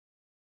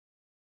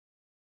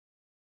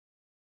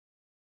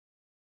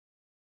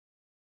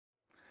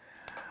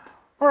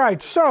All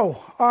right,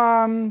 so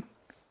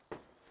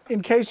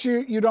in case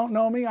you don't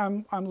know me,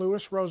 I'm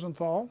Louis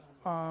Rosenthal.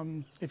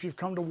 If you've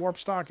come to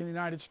Warpstock in the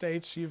United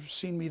States, you've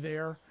seen me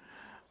there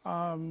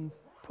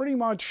pretty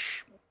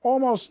much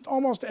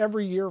almost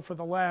every year for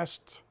the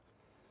last,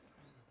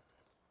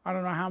 I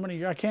don't know how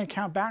many, I can't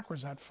count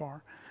backwards that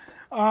far.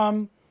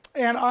 And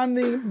I'm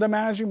the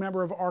managing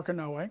member of Arca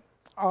OS.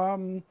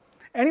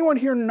 Anyone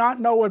here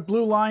not know what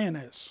Blue Lion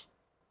is?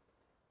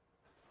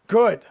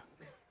 Good,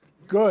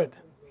 good.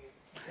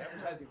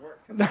 Advertising work.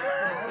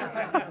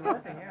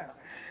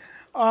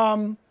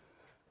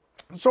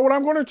 So what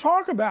I'm going to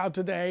talk about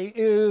today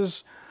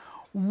is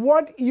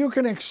what you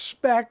can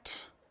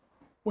expect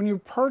when you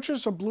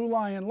purchase a Blue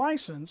Lion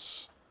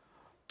license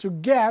to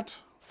get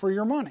for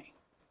your money.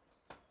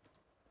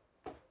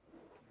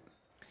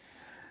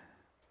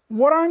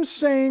 What I'm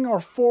saying are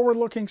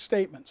forward-looking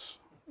statements.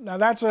 Now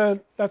that's a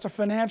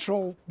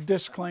financial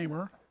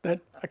disclaimer that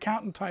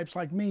accountant types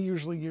like me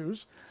usually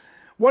use.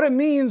 What it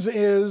means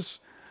is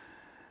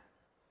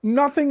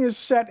nothing is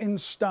set in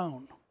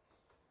stone.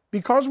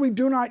 Because we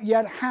do not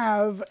yet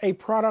have a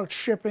product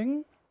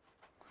shipping,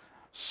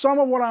 some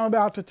of what I'm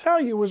about to tell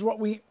you is what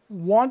we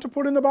want to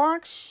put in the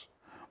box,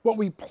 what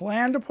we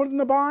plan to put in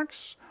the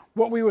box,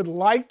 what we would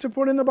like to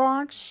put in the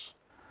box,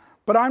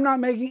 but I'm not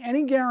making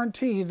any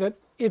guarantee that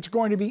it's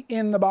going to be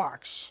in the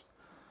box.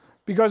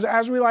 Because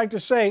as we like to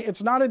say,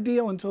 it's not a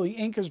deal until the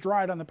ink is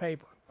dried on the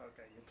paper.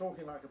 Okay, you're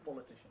talking like a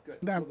politician.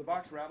 Good. Now, Will the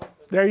box rattle?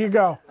 There you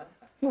go.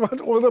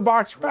 Will the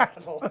box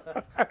rattle?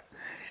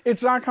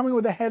 It's not coming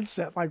with a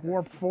headset like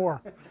Warp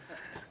 4.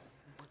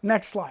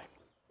 Next slide.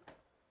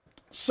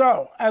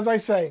 So, as I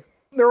say,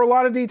 there are a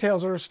lot of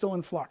details that are still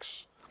in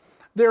flux.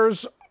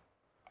 There's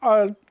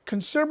a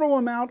considerable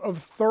amount of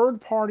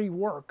third-party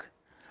work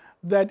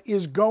that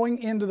is going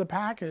into the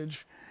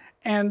package,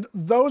 and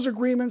those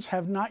agreements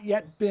have not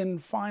yet been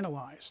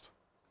finalized.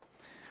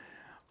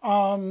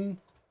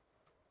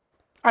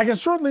 I can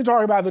certainly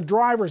talk about the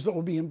drivers that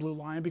will be in Blue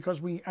Lion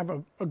because we have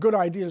a good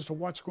idea as to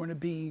what's going to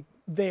be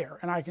there.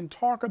 And I can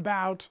talk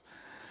about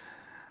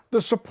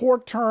the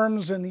support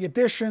terms and the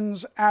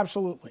additions,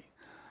 absolutely.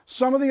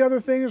 Some of the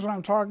other things when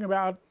I'm talking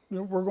about,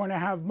 we're going to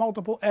have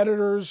multiple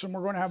editors and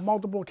we're going to have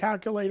multiple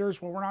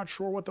calculators. Well, we're not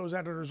sure what those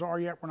editors are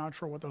yet. We're not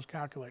sure what those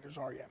calculators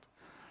are yet.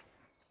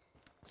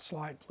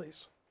 Slide,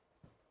 please.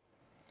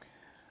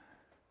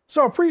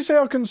 So,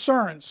 pre-sale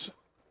concerns.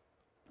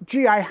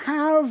 Gee, I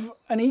have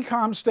an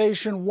Ecom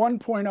Station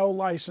 1.0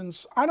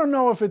 license. I don't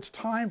know if it's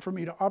time for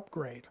me to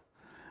upgrade.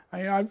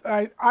 I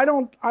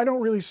don't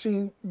really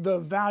see the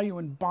value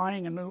in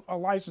buying a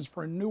license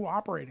for a new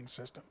operating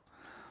system.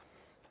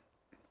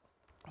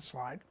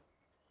 Slide.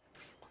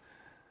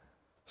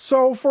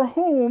 So for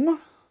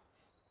whom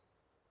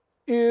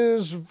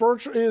is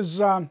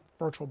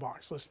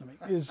VirtualBox? Listen to me.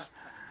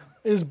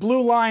 Is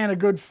Blue Lion a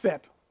good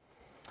fit?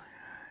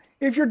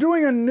 If you're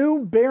doing a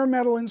new bare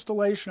metal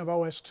installation of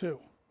OS 2,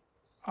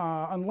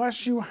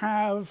 unless you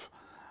have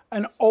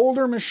an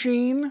older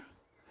machine,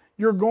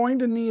 you're going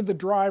to need the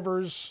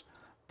drivers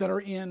that are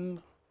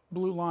in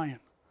Blue Lion,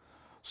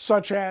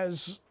 such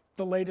as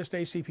the latest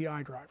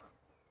ACPI driver.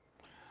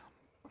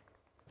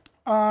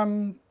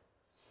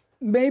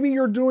 Maybe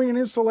you're doing an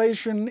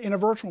installation in a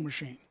virtual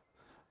machine.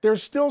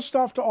 There's still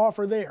stuff to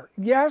offer there.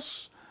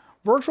 Yes,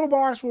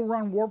 VirtualBox will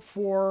run Warp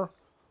 4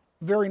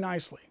 very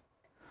nicely,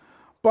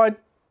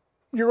 but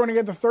you're going to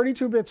get the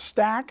 32-bit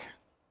stack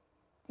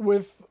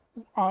with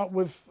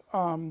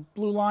Blue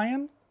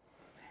Lion.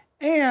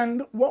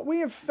 And what we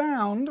have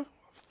found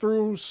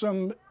through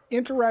some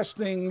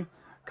interesting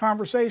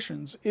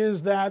conversations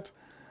is that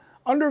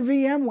under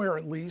VMware,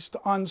 at least,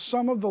 on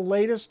some of the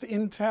latest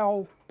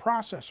Intel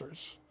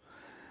processors,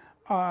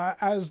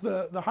 as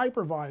the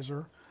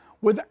hypervisor,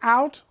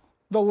 without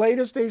the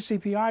latest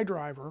ACPI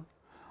driver,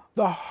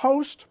 the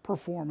host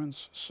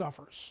performance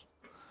suffers.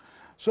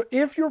 So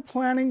if you're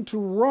planning to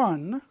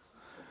run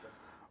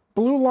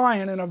Blue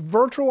Lion in a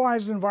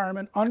virtualized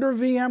environment under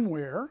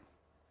VMware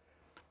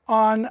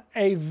on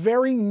a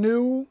very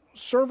new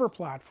server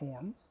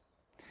platform,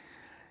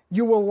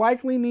 you will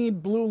likely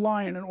need Blue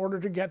Lion in order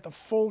to get the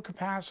full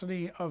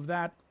capacity of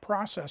that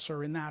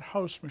processor in that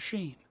host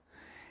machine.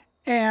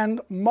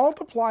 And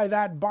multiply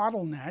that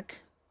bottleneck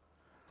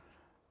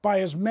by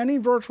as many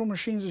virtual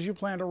machines as you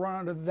plan to run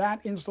under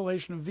that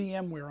installation of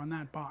VMware on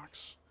that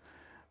box.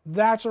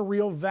 That's a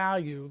real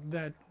value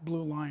that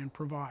Blue Lion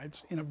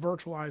provides in a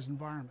virtualized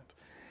environment.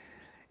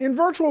 In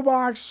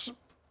VirtualBox,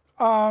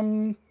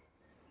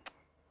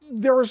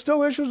 there are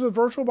still issues with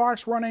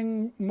VirtualBox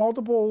running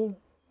multiple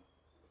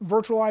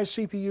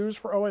virtualized CPUs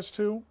for OS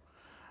 2.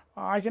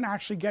 I can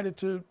actually get it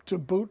to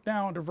boot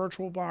now under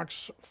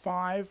VirtualBox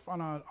 5 on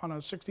a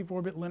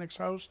 64-bit Linux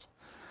host,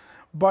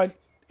 but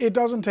it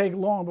doesn't take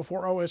long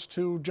before OS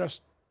 2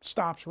 just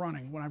stops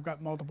running when I've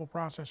got multiple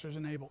processors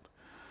enabled.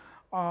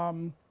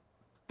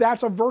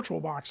 That's a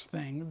VirtualBox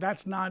thing.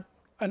 That's not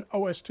an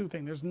OS 2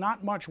 thing. There's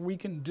not much we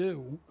can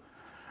do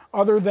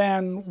other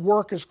than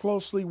work as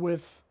closely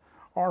with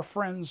our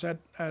friends at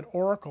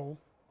Oracle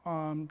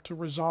to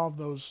resolve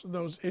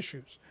those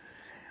issues.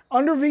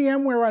 Under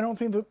VMware, I don't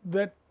think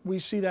that we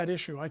see that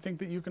issue. I think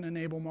that you can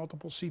enable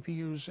multiple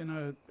CPUs in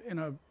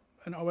an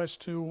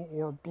OS2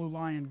 or Blue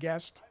Lion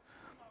guest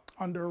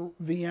under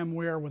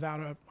VMware without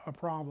a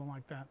problem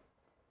like that.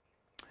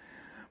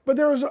 But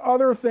there's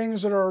other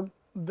things that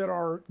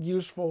are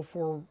useful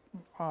for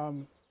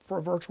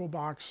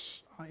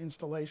VirtualBox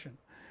installation.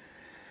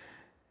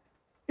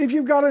 If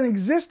you've got an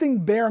existing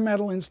bare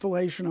metal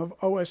installation of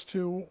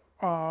OS2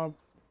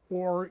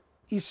 or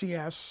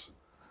ECS,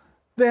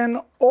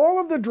 then all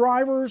of the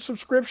driver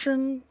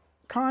subscription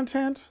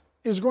content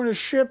is going to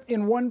ship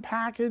in one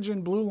package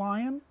in Blue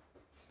Lion,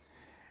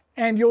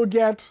 and you'll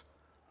get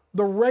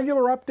the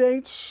regular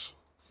updates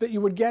that you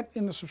would get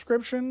in the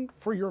subscription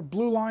for your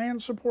Blue Lion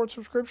support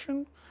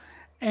subscription,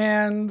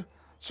 and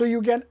so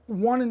you get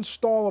one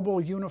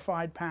installable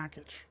unified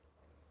package.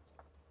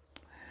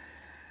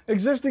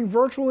 Existing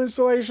virtual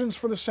installations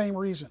for the same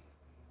reason.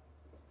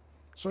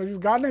 So if you've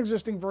got an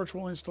existing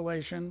virtual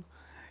installation,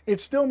 it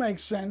still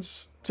makes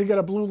sense to get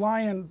a Blue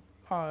Lion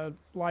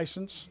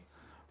license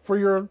for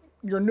your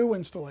new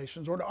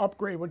installations or to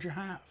upgrade what you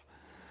have.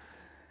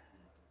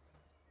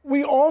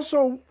 We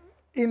also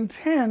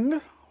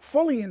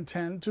fully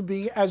intend to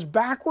be as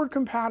backward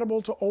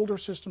compatible to older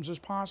systems as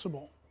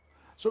possible.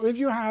 So if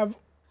you have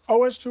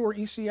OS2 or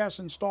ECS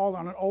installed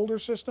on an older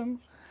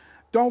system,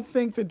 don't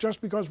think that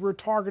just because we're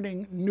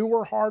targeting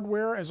newer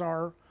hardware as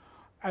our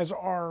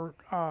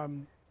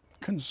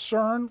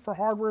concern for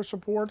hardware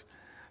support,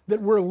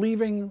 that we're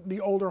leaving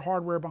the older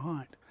hardware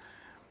behind.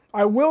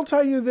 I will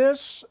tell you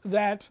this,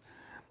 that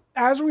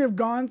as we have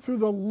gone through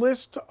the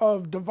list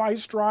of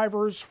device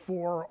drivers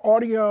for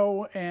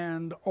audio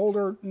and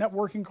older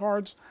networking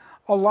cards,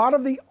 a lot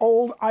of the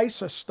old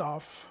ISA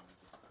stuff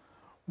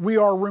we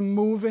are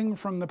removing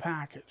from the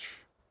package,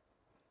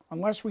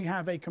 unless we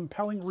have a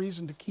compelling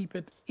reason to keep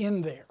it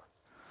in there.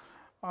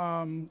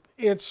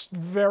 It's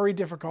very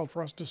difficult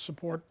for us to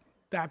support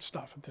that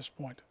stuff at this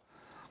point.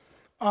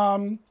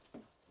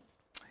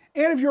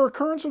 And if you're a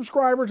current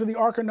subscriber to the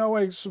Arca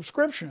OS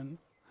subscription,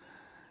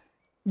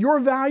 your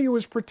value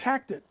is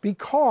protected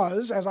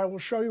because, as I will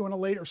show you in a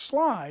later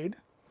slide,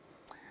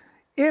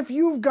 if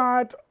you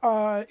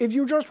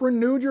just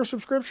renewed your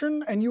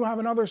subscription and you have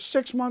another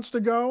 6 months to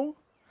go,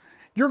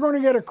 you're going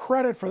to get a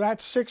credit for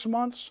that 6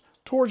 months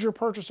towards your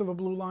purchase of a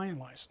Blue Lion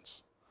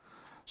license.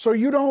 So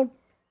you don't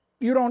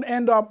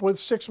end up with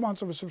 6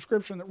 months of a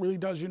subscription that really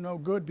does you no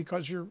good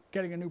because you're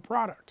getting a new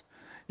product.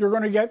 You're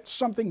going to get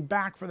something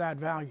back for that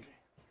value.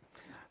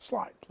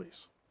 Slide,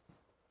 please.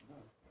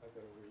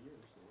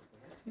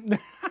 You're going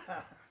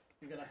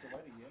to have to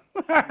wait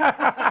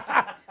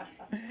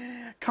a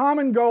year.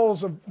 Common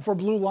goals for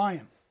Blue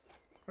Lion.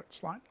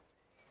 Slide.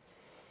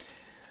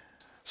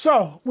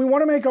 So we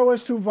want to make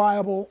OS2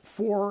 viable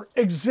for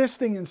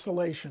existing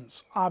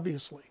installations,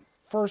 obviously.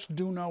 First,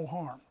 do no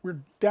harm. We're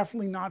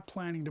definitely not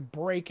planning to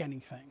break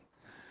anything.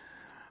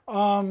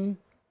 And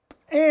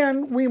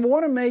we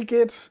want to make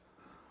it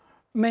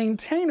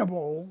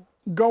maintainable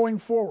going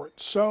forward.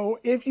 So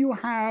if you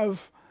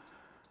have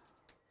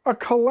a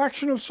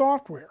collection of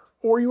software,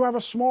 or you have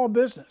a small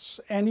business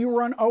and you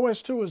run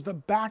OS2 as the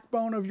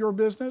backbone of your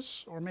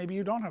business, or maybe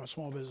you don't have a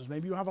small business,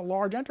 maybe you have a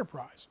large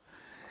enterprise,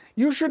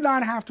 you should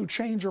not have to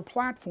change your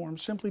platform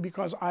simply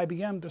because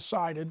IBM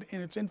decided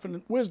in its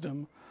infinite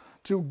wisdom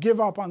to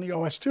give up on the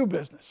OS2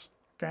 business,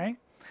 okay?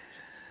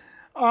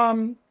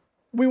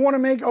 We want to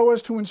make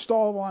OS2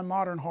 installable on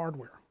modern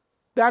hardware.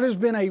 That has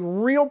been a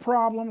real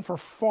problem for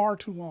far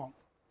too long.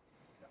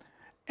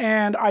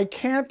 And I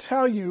can't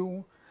tell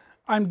you,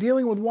 I'm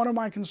dealing with one of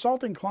my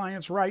consulting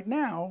clients right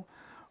now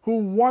who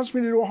wants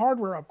me to do a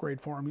hardware upgrade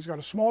for him. He's got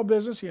a small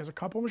business, he has a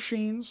couple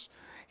machines,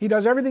 he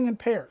does everything in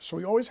pairs, so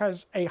he always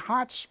has a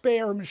hot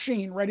spare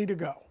machine ready to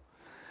go.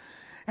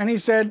 And he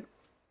said,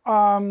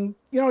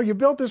 you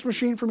built this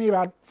machine for me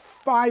about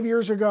 5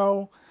 years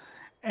ago,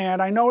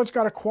 and I know it's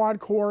got a quad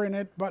core in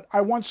it, but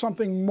I want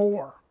something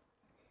more.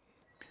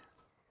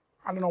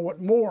 I don't know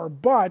what more,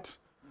 but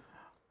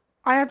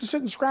I have to sit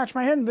and scratch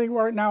my head and think,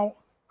 all right, now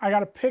I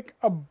got to pick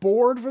a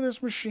board for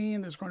this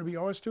machine that's going to be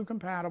OS2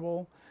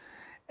 compatible,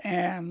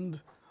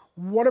 and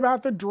what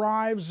about the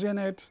drives in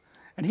it?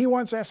 And he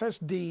wants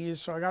SSDs,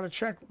 so I got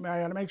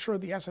to make sure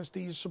the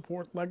SSDs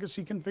support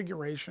legacy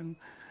configuration.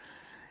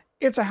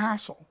 It's a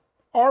hassle.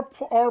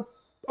 Our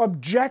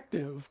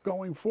objective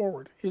going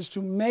forward is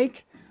to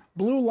make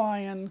Blue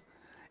Lion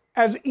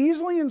as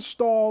easily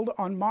installed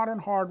on modern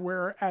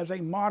hardware as a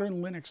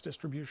modern Linux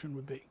distribution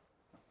would be.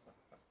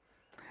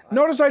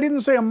 Notice I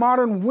didn't say a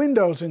modern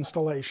Windows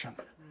installation,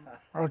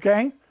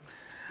 okay?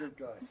 Good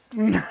guy.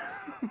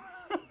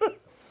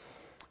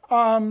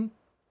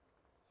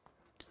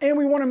 And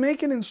we want to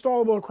make it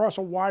installable across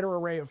a wider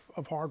array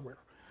of hardware,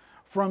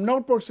 from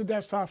notebooks to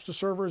desktops to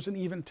servers and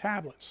even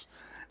tablets.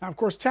 Now, of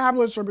course,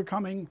 tablets are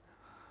becoming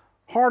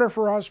harder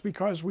for us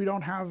because we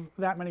don't have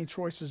that many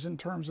choices in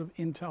terms of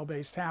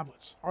Intel-based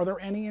tablets. Are there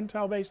any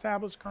Intel-based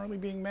tablets currently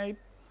being made,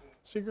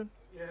 Sigrid?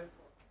 Yeah,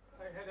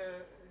 I had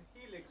a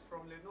Helix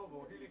from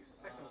Lenovo, Helix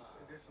 2nd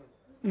edition.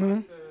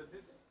 But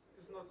this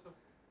is not so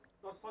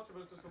not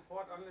possible to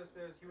support unless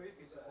there's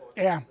UEFI support.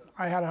 Yeah,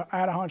 I had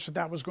a hunch that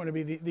that was going to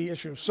be the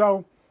issue.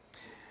 So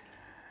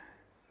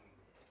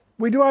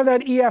we do have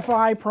that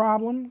EFI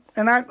problem,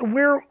 and that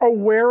we're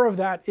aware of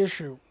that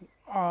issue.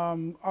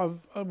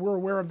 We're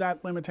aware of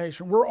that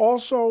limitation. We're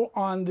also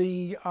on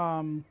the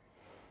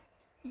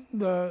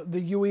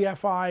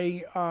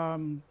UEFI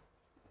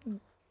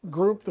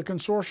group, the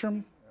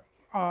consortium,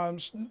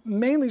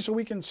 mainly so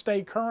we can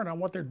stay current on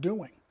what they're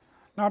doing,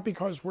 not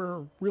because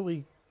we're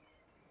really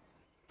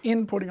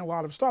inputting a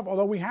lot of stuff,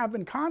 although we have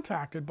been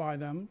contacted by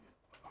them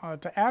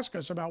to ask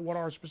us about what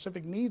our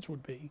specific needs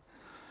would be.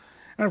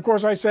 And of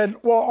course I said,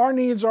 well, our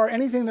needs are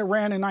anything that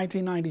ran in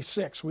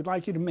 1996. We'd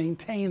like you to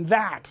maintain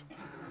that.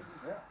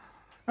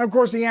 And of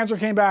course the answer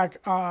came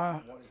back,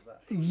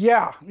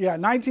 yeah,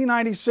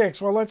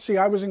 1996. Well, let's see,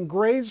 I was in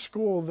grade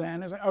school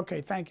then. It's like,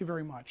 okay, thank you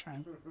very much. I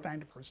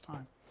thanked you for his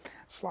time.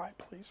 Slide,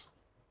 please.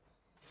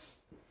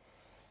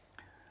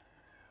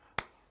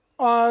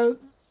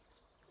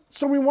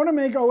 So we want to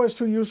make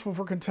OS2 useful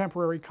for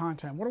contemporary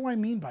content. What do I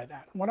mean by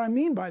that? What I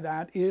mean by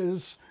that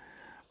is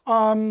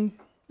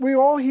we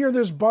all hear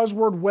this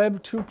buzzword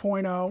Web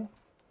 2.0,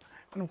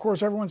 and of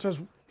course everyone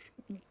says,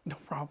 no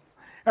problem.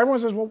 Everyone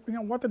says, well, you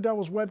know, what the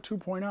devil is Web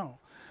 2.0? Well,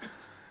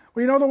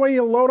 you know the way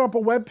you load up a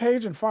web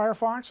page in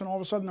Firefox and all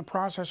of a sudden the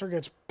processor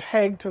gets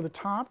pegged to the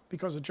top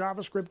because the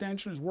JavaScript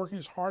engine is working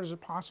as hard as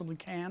it possibly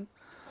can?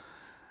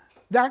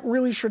 That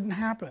really shouldn't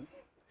happen,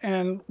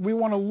 and we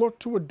want to look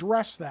to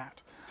address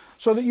that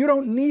so that you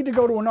don't need to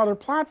go to another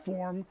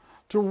platform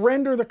to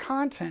render the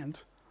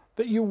content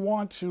that you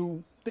want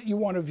to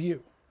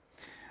view.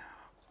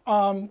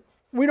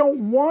 We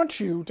don't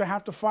want you to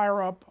have to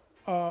fire up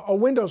a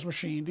Windows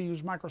machine to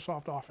use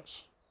Microsoft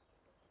Office.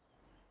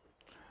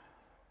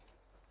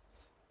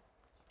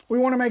 We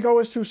want to make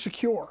OS2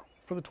 secure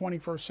for the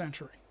 21st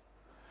century.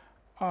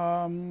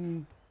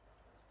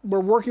 We're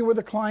working with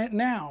a client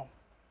now.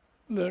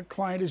 The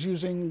client is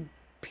using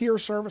peer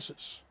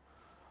services.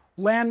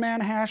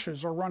 Landman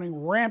hashes are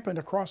running rampant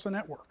across the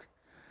network.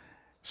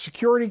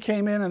 Security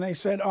came in and they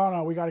said, oh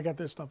no, we got to get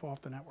this stuff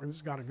off the network. This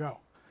has got to go.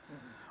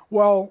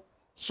 Well,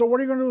 so what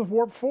are you going to do with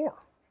Warp 4?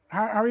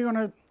 How are you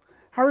going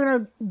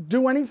to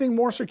do anything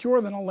more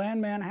secure than a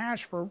landman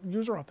hash for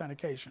user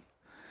authentication?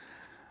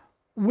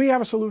 We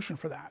have a solution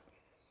for that,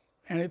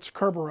 and it's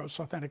Kerberos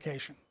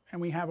authentication.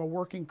 And we have a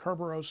working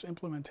Kerberos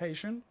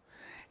implementation,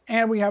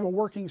 and we have a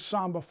working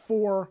Samba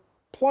 4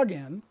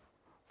 plugin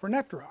for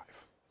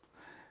NetDrive.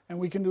 And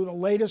we can do the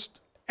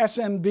latest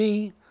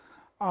SMB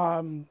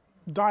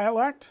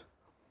dialect,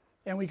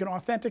 and we can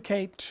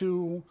authenticate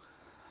to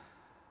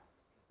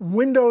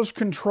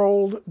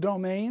Windows-controlled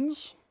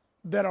domains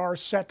that are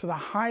set to the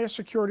highest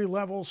security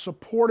level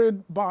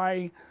supported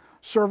by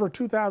Server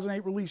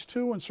 2008 Release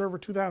 2 and Server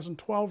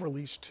 2012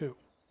 Release 2.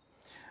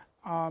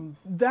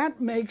 That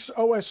makes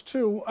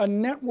OS2 a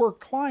network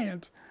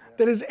client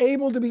that is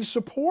able to be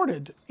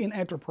supported in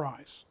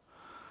enterprise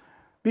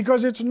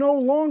because it's no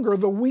longer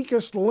the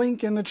weakest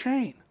link in the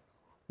chain.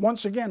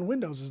 Once again,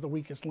 Windows is the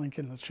weakest link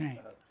in the chain.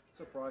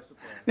 Surprise,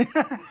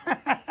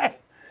 surprise.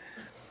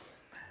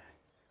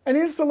 An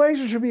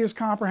installation should be as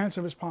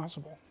comprehensive as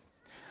possible.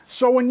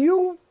 So when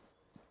you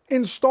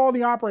install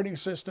the operating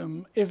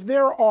system, if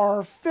there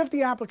are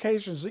 50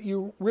 applications that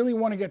you really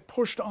want to get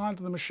pushed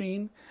onto the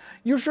machine,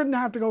 you shouldn't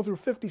have to go through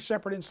 50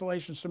 separate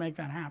installations to make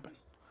that happen.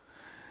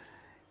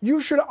 You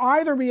should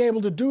either be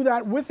able to do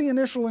that with the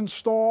initial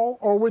install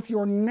or with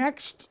your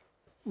next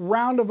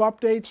round of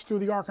updates through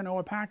the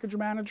Arca Package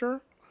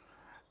Manager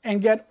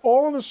and get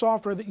all of the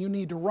software that you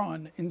need to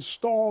run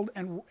installed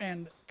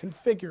and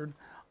configured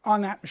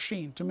on that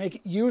machine to make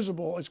it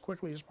usable as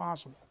quickly as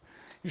possible.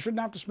 You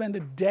shouldn't have to spend a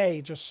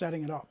day just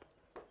setting it up.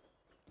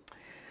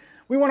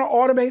 We want to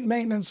automate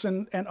maintenance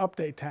and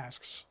update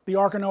tasks. The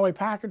Arca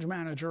Package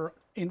Manager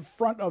in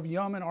front of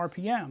Yum and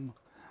RPM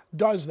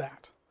does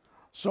that.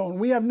 So when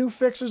we have new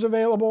fixes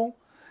available,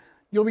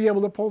 you'll be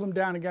able to pull them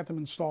down and get them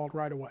installed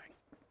right away.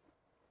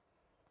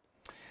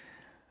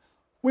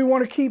 We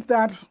want to keep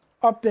that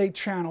update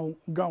channel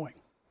going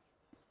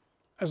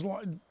as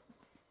long,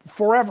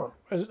 forever.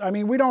 I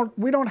mean, we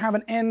don't have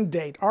an end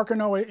date.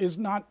 Arca is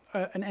not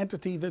an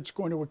entity that's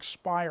going to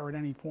expire at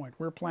any point.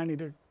 We're planning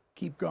to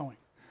keep going.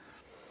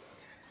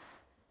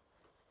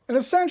 And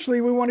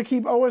essentially, we want to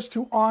keep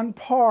OS2 on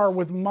par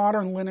with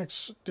modern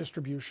Linux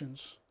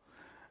distributions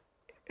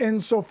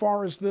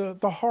insofar as the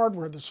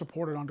hardware that's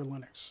supported under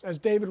Linux. As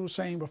David was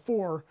saying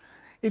before,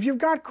 if you've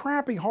got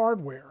crappy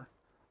hardware,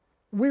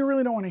 we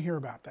really don't want to hear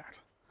about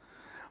that.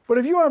 But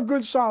if you have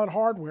good solid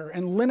hardware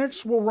and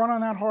Linux will run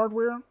on that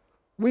hardware,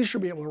 we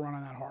should be able to run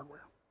on that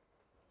hardware.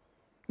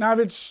 Now, if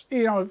it's,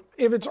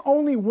 if it's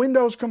only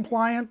Windows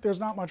compliant, there's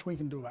not much we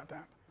can do about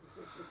that.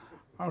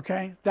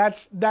 Okay,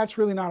 that's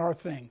really not our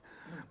thing.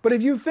 But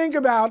if you think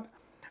about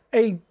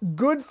a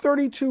good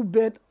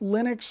 32-bit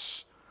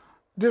Linux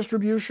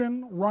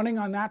distribution running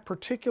on that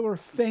particular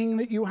thing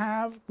that you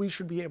have, we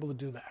should be able to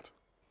do that.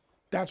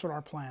 That's what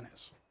our plan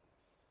is.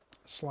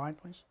 Slide,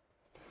 please.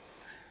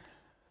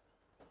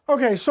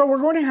 Okay, so we're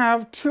going to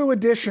have two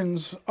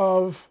editions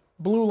of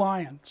Blue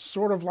Lion,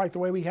 sort of like the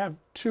way we have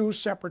 2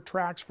 separate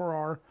tracks for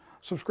our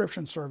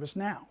subscription service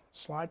now.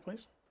 Slide,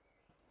 please.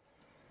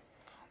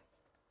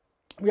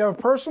 We have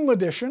a personal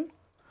edition,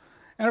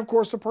 and of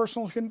course the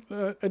personal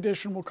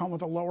edition will come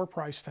with a lower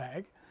price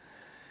tag.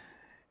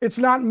 It's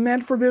not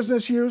meant for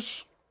business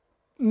use,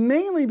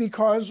 mainly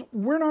because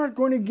we're not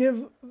going to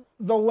give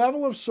the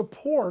level of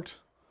support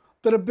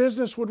that a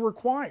business would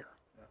require.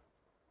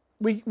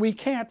 We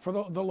can't for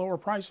the lower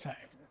price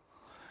tag.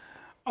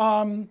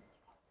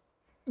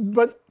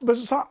 But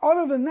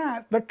other than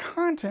that, the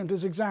content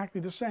is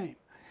exactly the same.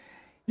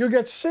 You'll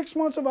get 6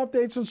 months of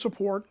updates and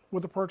support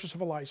with the purchase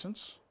of a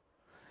license.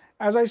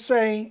 As I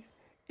say,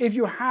 if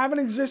you have an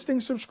existing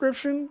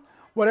subscription,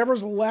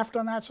 whatever's left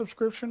on that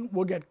subscription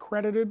will get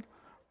credited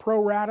pro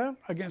rata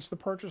against the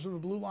purchase of the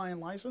Blue Lion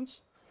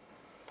license.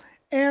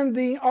 And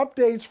the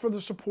updates for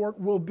the support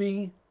will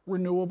be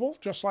renewable,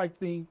 just like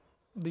the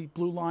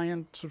Blue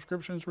Lion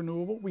subscription is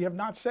renewable. We have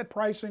not set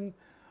pricing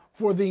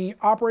for the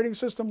operating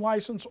system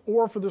license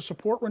or for the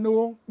support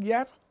renewal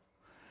yet,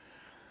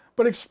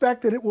 but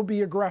expect that it will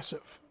be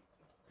aggressive.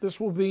 This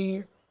will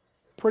be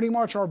pretty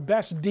much our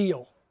best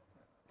deal.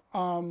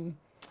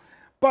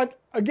 But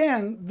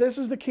again, this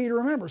is the key to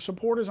remember.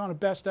 Support is on a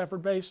best effort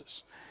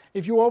basis.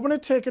 If you open a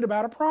ticket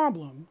about a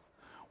problem,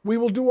 we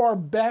will do our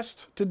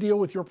best to deal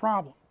with your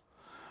problem.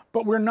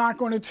 But we're not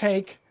going to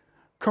take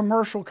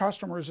commercial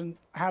customers and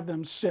have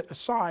them sit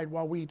aside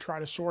while we try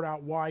to sort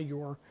out why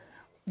your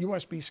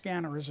USB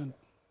scanner isn't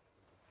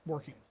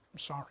working. I'm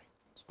sorry.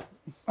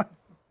 I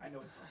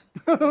know it's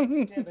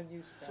fine. Get a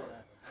new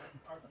scanner.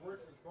 I've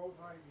worked with both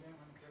IBM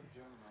and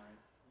Capgemini.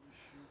 You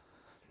should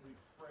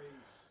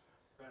rephrase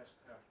best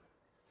effort.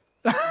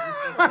 There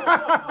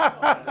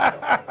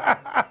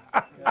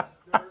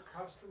are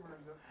customers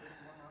that think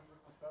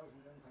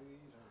 100,000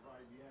 employees of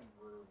IBM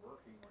were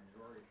working on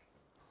your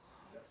issue.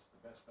 That's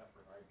the best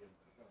effort IBM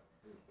could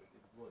do, but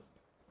it wasn't.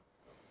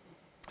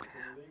 From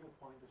a legal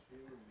point of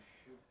view, you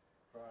should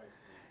try to.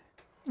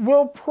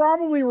 We'll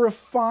probably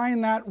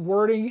refine that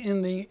wording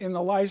in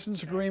the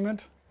license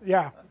agreement.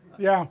 Yeah,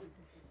 yeah.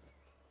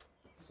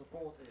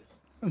 Support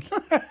is.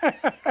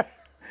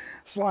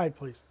 Slide,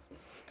 please.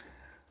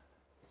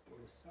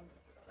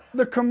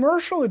 The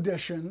commercial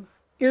edition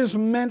is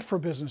meant for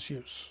business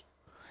use.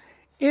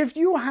 If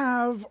you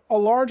have a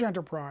large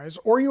enterprise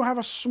or you have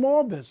a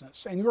small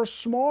business and your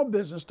small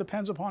business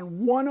depends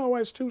upon one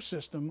OS2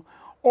 system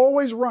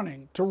always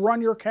running to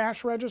run your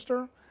cash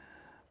register,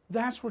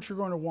 that's what you're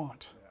going to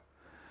want.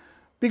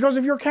 Because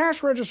if your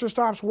cash register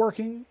stops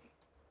working,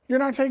 you're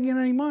not taking in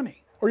any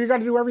money, or you got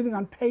to do everything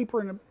on paper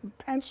and a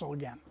pencil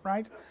again,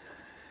 right?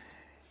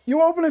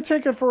 You open a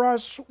ticket for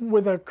us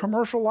with a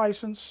commercial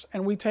license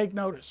and we take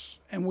notice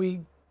and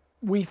we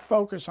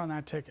focus on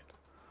that ticket.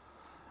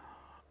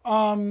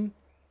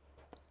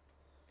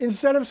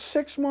 Instead of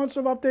 6 months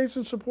of updates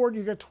and support,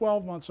 you get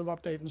 12 months of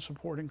update and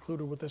support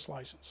included with this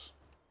license.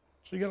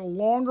 So you get a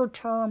longer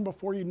term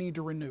before you need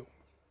to renew.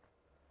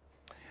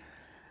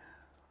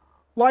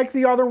 Like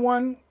the other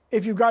one,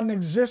 if you've got an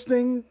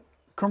existing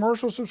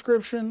commercial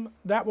subscription,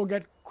 that will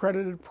get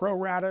credited pro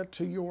rata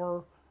to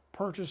your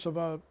purchase of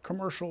a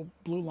commercial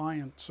Blue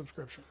Lion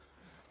subscription.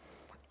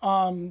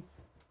 The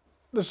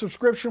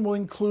subscription will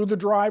include the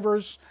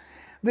drivers.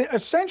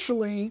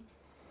 Essentially,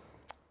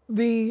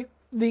 the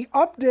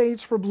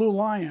updates for Blue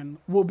Lion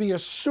will be a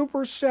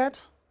superset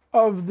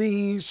of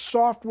the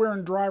software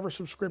and driver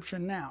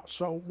subscription now.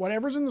 So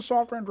whatever's in the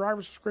software and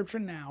driver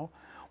subscription now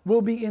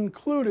will be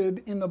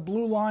included in the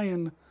Blue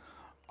Lion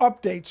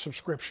update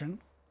subscription,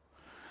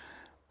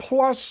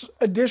 plus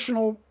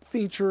additional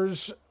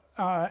features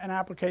and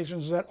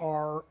applications that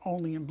are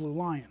only in Blue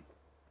Lion.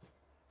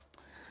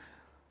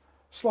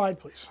 Slide,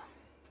 please.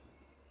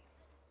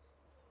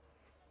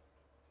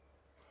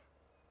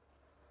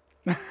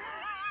 I'd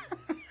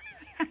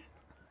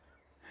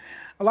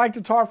like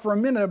to talk for a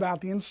minute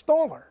about the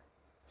installer.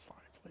 Slide,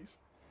 please.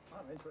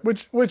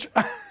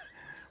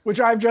 Which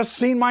I've just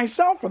seen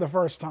myself for the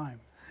first time.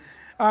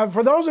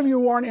 For those of you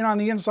who aren't in on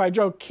the inside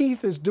joke,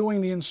 Keith is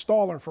doing the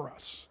installer for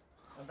us.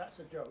 And that's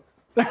a joke.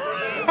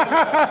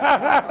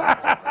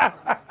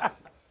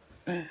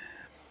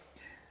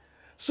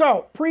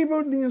 So,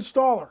 pre-booting the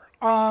installer.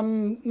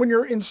 When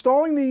you're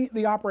installing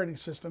the operating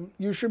system,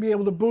 you should be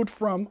able to boot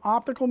from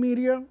optical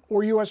media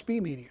or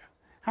USB media.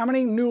 How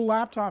many new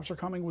laptops are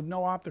coming with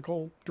no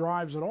optical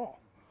drives at all?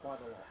 Quite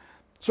a lot.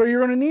 So you're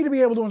going to need to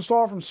be able to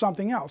install from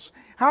something else.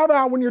 How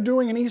about when you're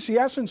doing an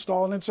ECS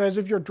install and it says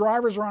if your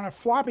drivers are on a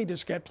floppy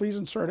diskette, please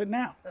insert it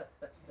now.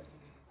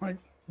 Like,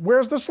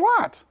 where's the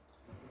slot?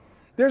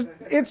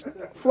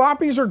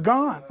 Floppies are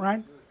gone,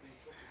 right?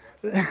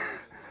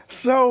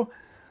 So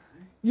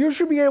you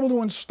should be able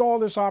to install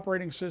this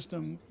operating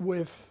system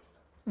with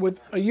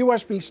a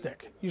USB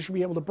stick. You should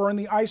be able to burn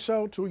the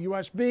ISO to a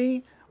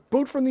USB,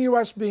 boot from the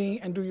USB,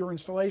 and do your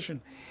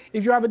installation.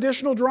 If you have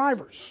additional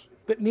drivers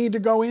that need to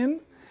go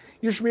in,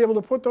 you should be able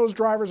to put those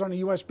drivers on a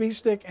USB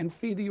stick and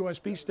feed the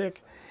USB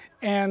stick,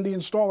 and the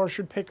installer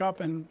should pick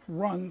up and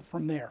run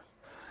from there.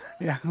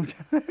 Yeah. On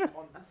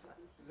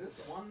this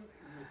one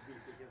USB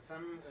stick, in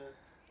some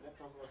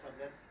laptops or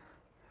tablets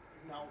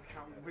now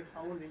come with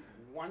only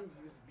one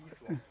USB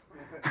slot.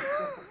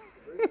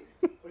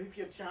 But if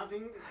you're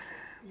charging,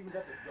 even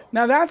that is gone.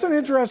 Now that's an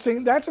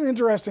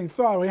interesting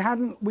thought. We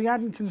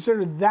hadn't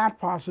considered that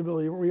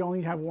possibility. Where we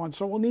only have one,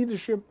 so we'll need to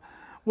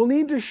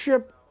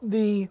ship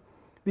the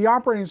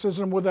operating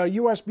system with a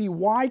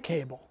USB-Y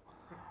cable,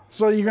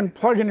 so you can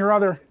plug in your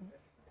other.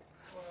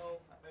 Well,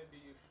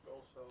 maybe you should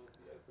also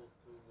be able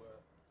to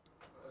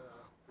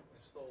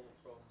install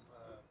from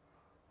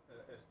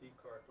SD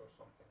card or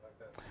something like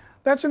that.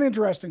 That's an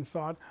interesting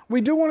thought.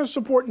 We do want to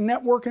support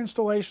network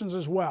installations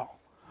as well.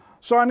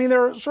 So I mean,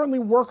 there are certainly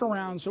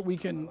workarounds that we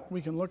can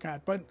look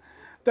at, but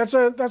that's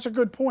a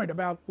good point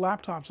about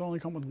laptops that only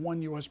come with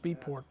one USB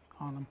port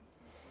on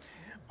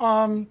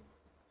them.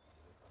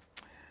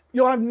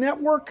 You'll have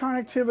network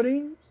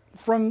connectivity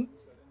from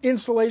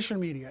installation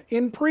media.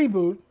 In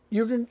pre-boot,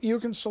 you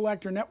can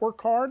select your network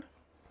card,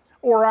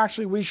 or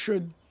actually we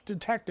should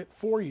detect it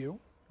for you.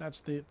 That's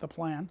the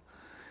plan.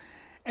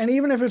 And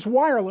even if it's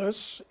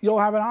wireless, you'll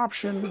have an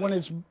option when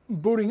it's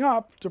booting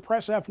up to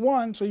press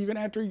F1 so you can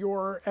enter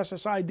your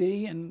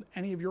SSID and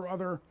any of your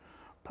other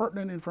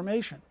pertinent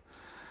information.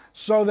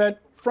 So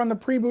that from the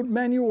pre-boot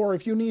menu, or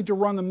if you need to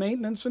run the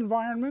maintenance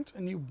environment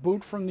and you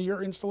boot from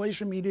your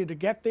installation media to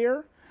get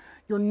there,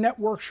 your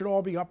network should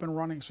all be up and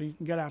running so you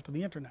can get out to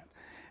the internet.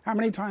 How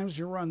many times do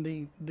you run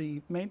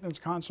the maintenance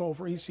console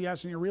for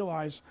ECS and you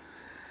realize,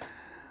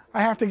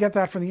 I have to get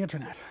that for the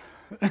internet?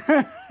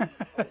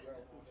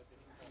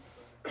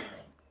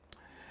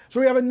 So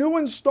we have a new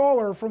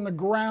installer from the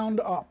ground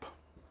up.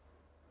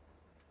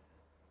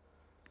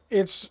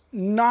 It's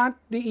not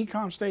the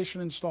Ecom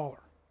Station installer.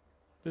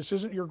 This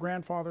isn't your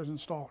grandfather's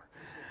installer.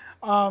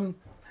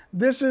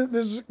 This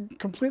is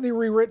completely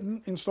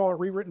rewritten installer,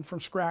 rewritten from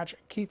scratch.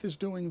 Keith is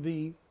doing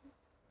the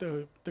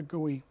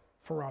GUI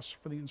for us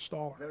for the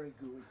installer. Very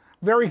gooey.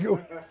 Very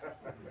GUI.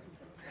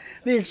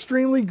 The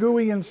extremely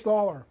GUI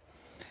installer.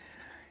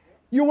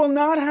 You will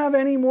not have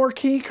any more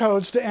key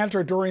codes to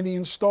enter during the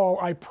install,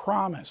 I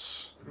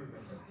promise.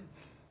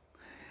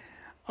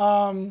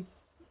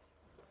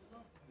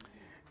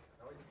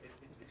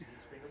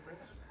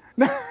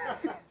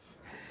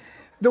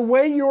 The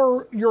way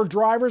your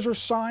drivers are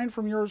signed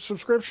from your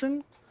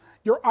subscription,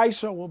 your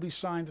ISO will be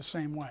signed the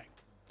same way.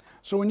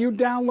 So when you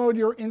download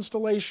your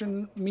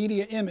installation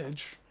media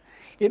image,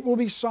 it will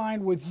be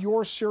signed with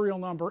your serial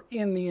number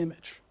in the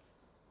image.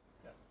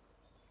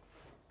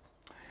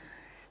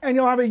 And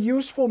you'll have a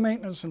useful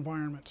maintenance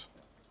environment.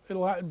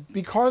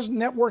 Because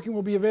networking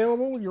will be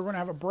available, you're going to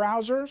have a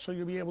browser, so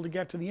you'll be able to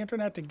get to the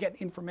internet to get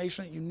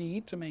information that you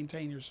need to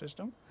maintain your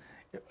system,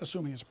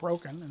 assuming it's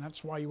broken, and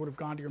that's why you would have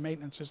gone to your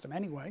maintenance system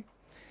anyway.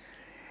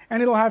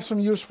 And it'll have some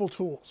useful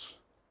tools.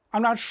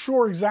 I'm not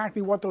sure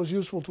exactly what those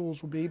useful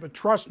tools will be, but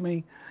trust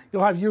me,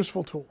 you'll have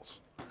useful tools.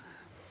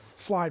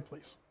 Slide,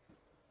 please.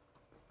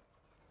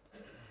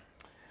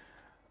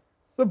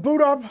 The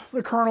boot up,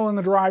 the kernel, and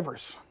the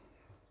drivers.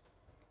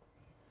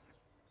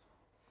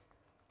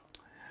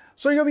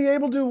 So you'll be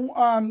able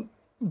to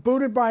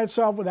boot it by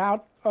itself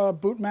without a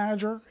boot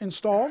manager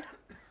installed,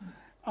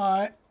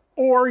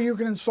 or you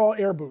can install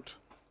AirBoot.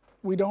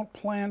 We don't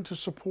plan to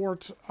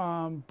support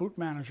boot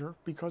manager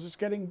because it's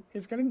getting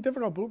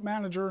difficult. Boot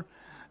manager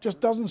just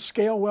doesn't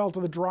scale well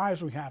to the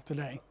drives we have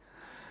today.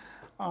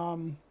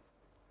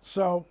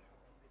 So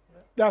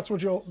that's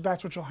what you'll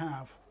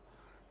have.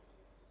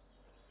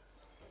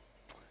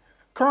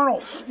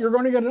 Kernels, you're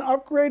going to get an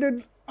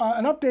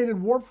updated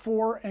Warp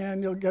 4,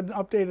 and you'll get an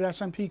updated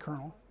SMP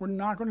kernel. We're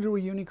not going to do a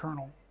uni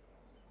kernel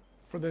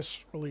for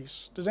this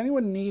release. Does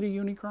anyone need a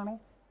uni kernel?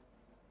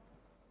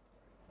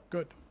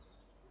 Good.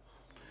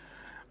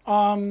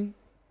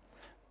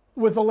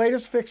 With the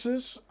latest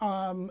fixes,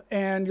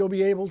 and you'll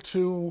be able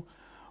to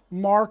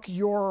mark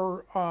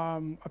your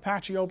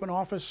Apache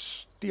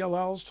OpenOffice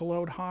DLLs to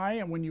load high,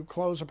 and when you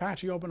close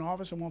Apache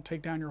OpenOffice, it won't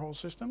take down your whole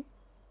system.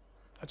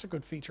 That's a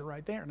good feature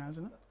right there, now,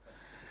 isn't it?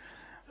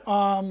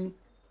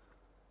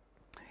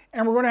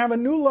 And we're going to have a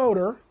new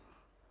loader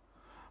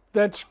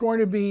that's going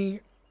to be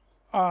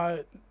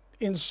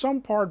in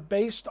some part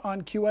based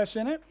on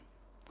QSInit.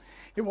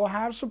 It will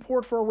have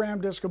support for a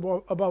RAM disk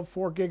above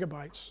 4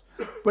 gigabytes,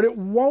 but it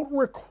won't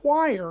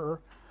require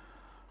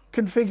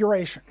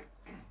configuration.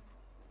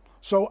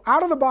 So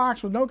out of the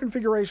box with no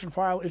configuration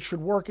file, it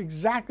should work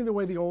exactly the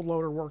way the old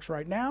loader works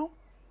right now.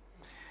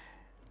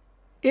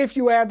 If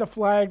you add the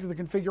flag to the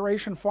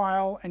configuration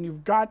file and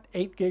you've got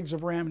 8 gigs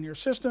of RAM in your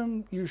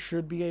system, you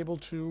should be able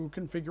to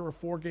configure a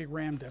 4 gig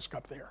RAM disk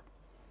up there.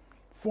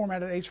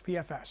 Formatted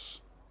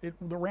HPFS.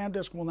 The RAM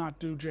disk will not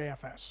do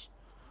JFS.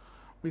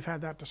 We've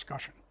had that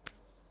discussion.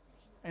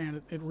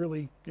 And it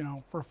really, you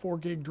know, for a 4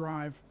 gig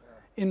drive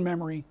in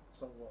memory,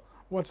 So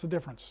what's the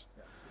difference?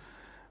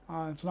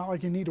 It's not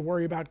like you need to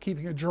worry about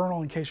keeping a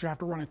journal in case you have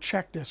to run a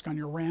check disk on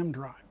your RAM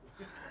drive.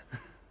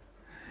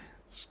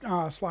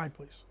 Slide,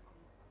 please.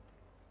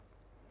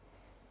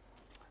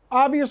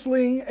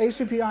 Obviously,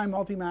 ACPI,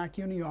 Multimac,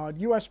 UniAud,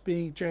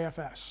 USB,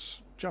 JFS,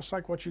 just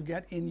like what you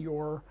get in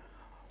your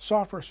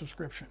software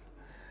subscription.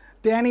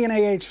 DANI and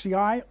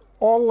AHCI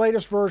All the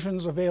latest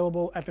versions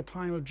available at the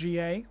time of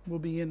GA will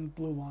be in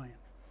Blue Lion.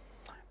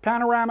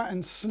 Panorama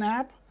and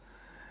Snap.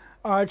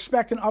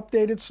 Expect an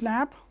updated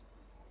Snap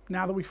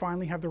now that we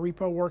finally have the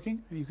repo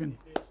working. And you can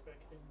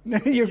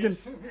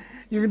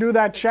you can do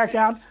that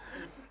checkout.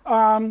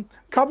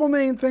 Couple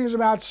main things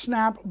about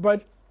Snap,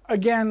 but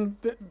again,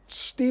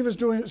 Steve is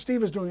doing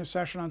a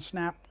session on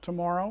Snap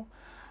tomorrow,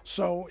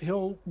 so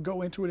he'll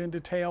go into it in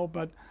detail.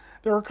 But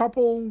there are a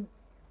couple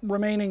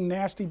remaining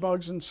nasty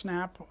bugs in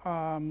Snap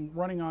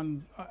running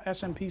on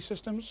SMP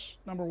systems,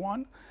 number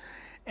one,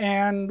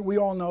 and we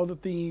all know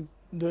that the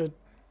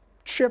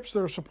chips that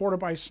are supported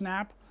by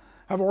Snap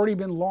have already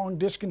been long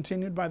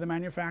discontinued by the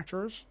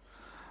manufacturers.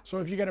 So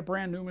if you get a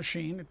brand new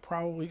machine,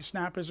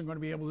 Snap isn't going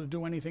to be able to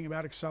do anything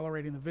about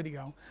accelerating the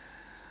video.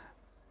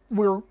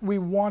 We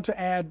want to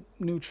add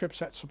new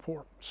chipset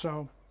support.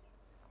 So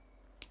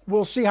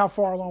we'll see how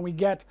far along we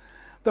get.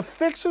 The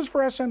fixes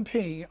for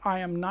SMP, I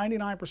am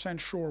 99%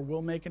 sure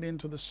will make it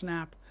into the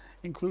Snap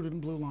included in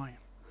Blue Lion.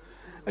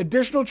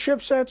 Additional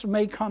chipsets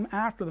may come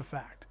after the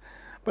fact.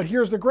 But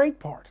here's the great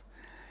part.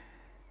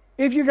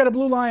 If you get a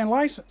Blue Lion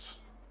license,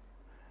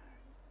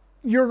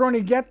 you're going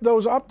to get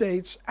those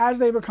updates as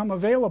they become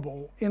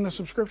available in the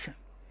subscription.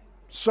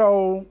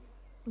 So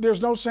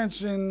there's no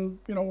sense in,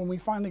 when we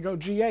finally go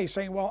GA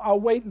saying, well, I'll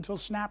wait until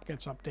Snap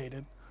gets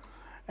updated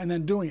and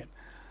then doing it.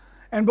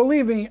 And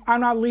believe me,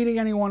 I'm not leading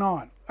anyone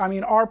on. I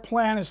mean, our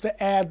plan is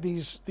to add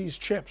these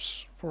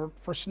chips for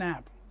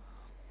Snap.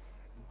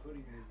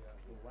 Including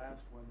the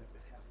last one that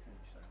was half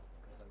finished,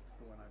 because that's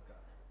the one I've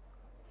got.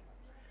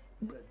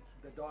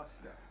 The DOS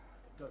stuff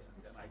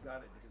doesn't, and I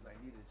got it because I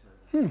needed to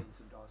put in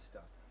some DOS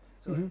stuff.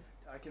 So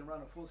I can run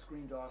a full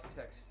screen DOS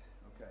text,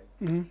 okay?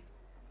 And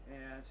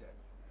that's it.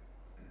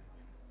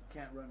 You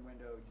can't run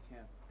window, you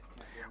can't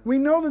run We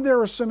know that there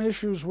are some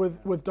issues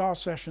with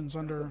DOS sessions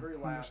under the very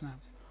last Snap.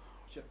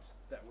 chip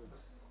that was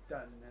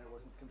done and it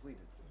wasn't completed.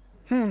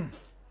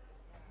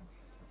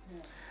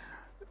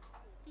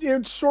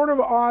 It's sort of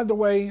odd the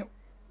way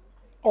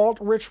Alt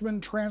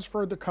Richmond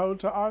transferred the code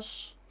to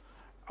us,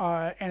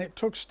 and it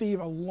took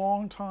Steve a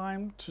long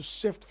time to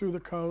sift through the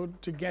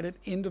code to get it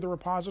into the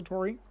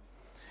repository.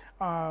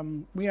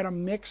 We had a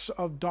mix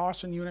of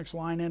DOS and Unix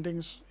line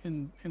endings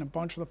in a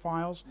bunch of the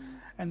files,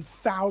 and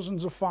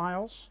thousands of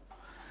files.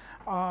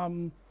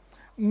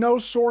 No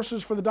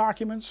sources for the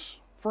documents,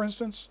 for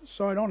instance,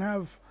 so I don't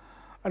have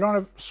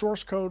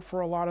source code for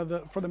a lot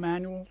of for the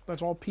manual.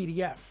 That's all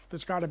PDF.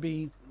 That's got to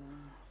be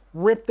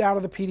ripped out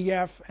of the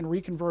PDF and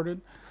reconverted.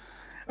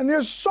 And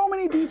there's so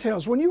many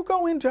details. When you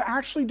go into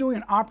actually doing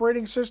an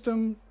operating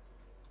system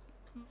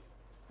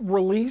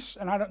release,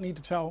 and I don't need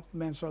to tell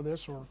Menso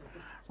this or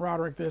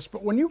Roderick this,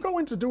 but when you go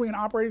into doing an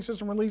operating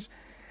system release,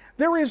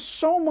 there is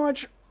so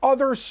much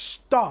other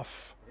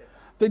stuff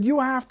that you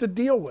have to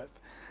deal with.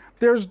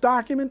 There's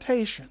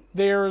documentation,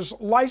 there's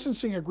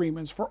licensing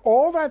agreements for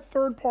all that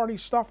third-party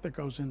stuff that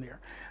goes in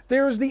there.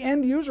 There's the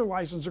end user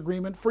license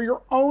agreement for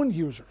your own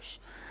users.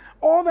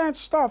 All that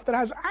stuff that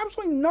has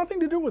absolutely nothing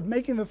to do with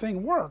making the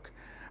thing work,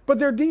 but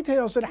they're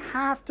details that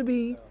have to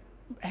be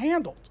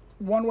handled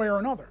one way or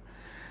another.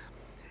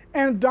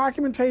 And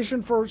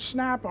documentation for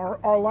Snap,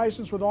 our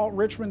license with Alt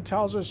Richmond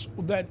tells us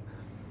that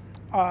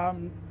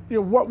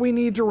what we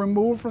need to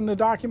remove from the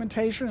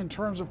documentation in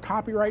terms of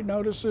copyright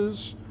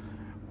notices,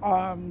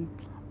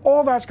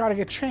 all that's got to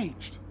get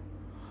changed.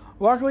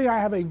 Luckily, I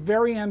have a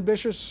very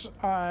ambitious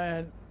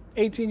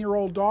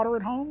 18-year-old daughter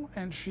at home,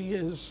 and she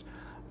is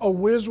a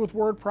whiz with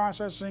word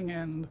processing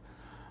and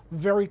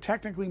very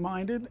technically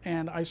minded,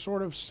 and I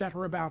sort of set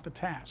her about the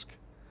task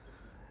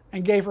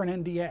and gave her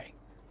an NDA.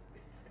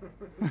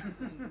 Make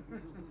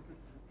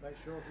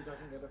sure she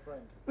doesn't get a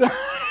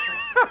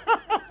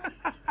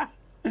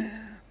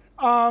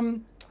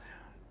friend.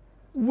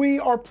 We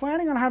are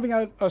planning on having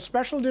a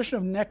special edition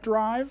of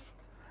NetDrive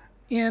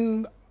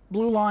in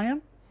Blue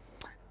Lion,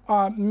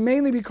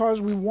 mainly because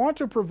we want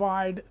to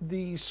provide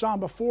the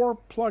Samba 4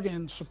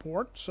 plugin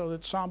support so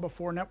that Samba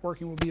 4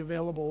 networking will be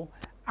available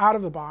out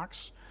of the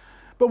box.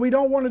 But we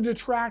don't want to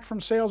detract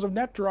from sales of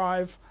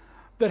NetDrive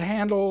that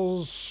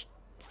handles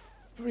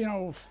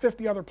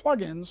 50 other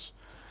plugins.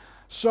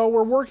 So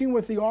we're working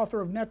with the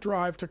author of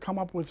NetDrive to come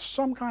up with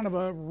some kind of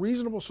a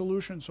reasonable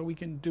solution so we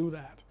can do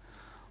that.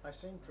 I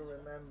seem to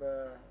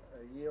remember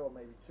a year or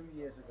maybe 2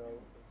 years ago,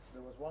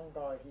 there was one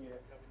guy here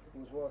who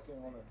was working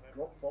on a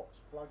Dropbox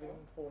plugin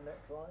for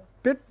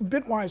NetDrive.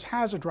 Bitwise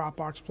has a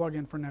Dropbox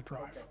plugin for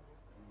NetDrive. Okay.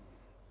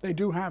 They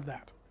do have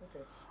that.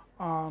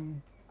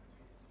 Okay.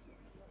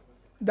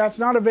 That's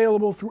not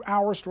available through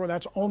our store.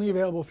 That's only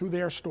available through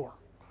their store.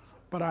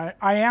 But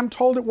I am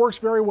told it works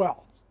very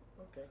well.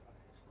 Okay.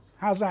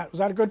 How's that? Was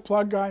that a good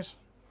plug, guys?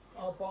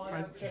 I'll buy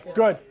and check it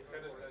Good.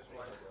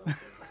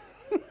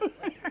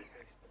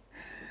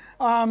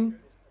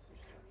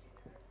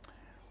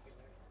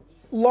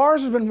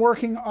 Lars has been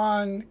working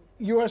on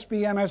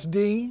USB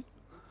MSD,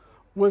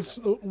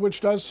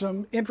 which does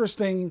some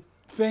interesting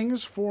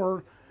things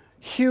for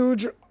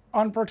huge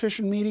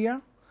unpartitioned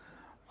media.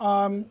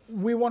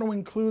 We want to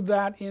include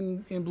that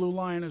in Blue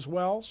Lion as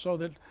well, so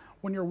that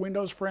when your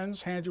Windows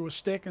friends hand you a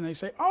stick and they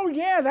say, oh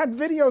yeah, that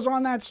video's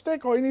on that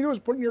stick. All you need to do is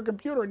put it in your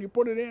computer, and you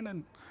put it in,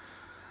 and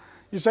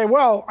you say,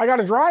 well, I got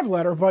a drive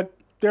letter, but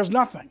there's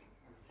nothing.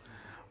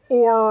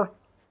 Or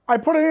I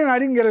put it in, I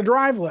didn't get a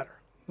drive letter.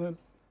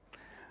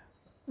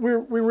 We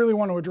really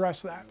want to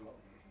address that.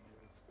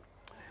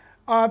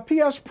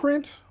 PS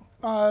Print,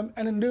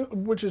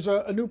 which is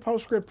a new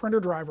PostScript printer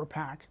driver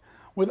pack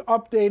with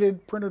updated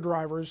printer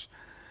drivers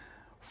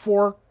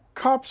for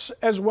cups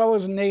as well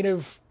as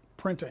native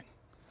printing.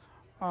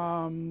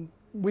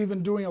 We've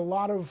been doing a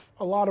lot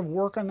of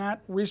work on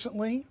that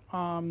recently,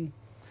 and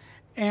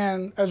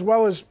as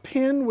well as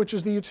PIN, which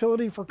is the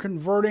utility for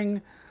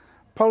converting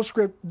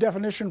PostScript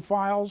definition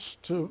files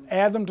to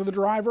add them to the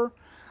driver.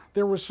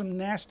 There was some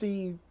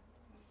nasty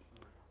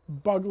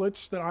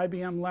buglets that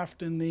IBM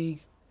left in the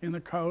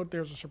code.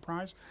 There's a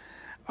surprise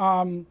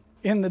in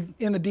the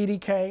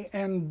DDK,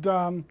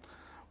 and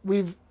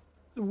we've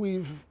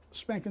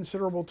spent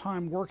considerable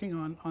time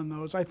working on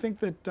those. I think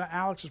that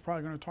Alex is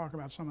probably going to talk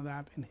about some of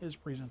that in his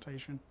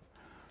presentation.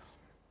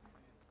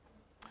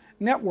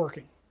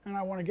 Networking, and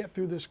I want to get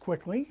through this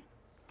quickly.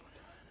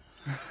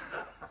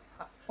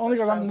 Only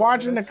because I'm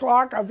watching the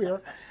clock up here.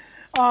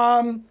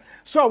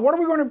 So what are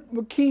we going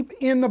to keep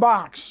in the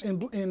box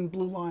in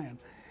Blue Lion?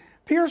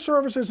 Peer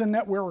services and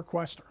NetWare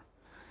requester.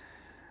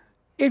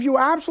 If you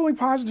absolutely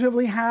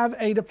positively have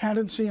a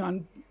dependency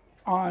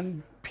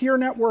on peer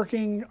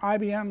networking,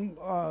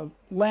 IBM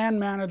LAN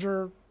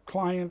manager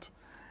client,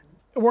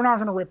 we're not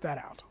going to rip that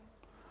out.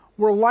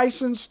 We're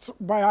licensed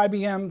by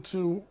IBM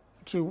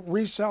to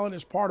resell it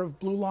as part of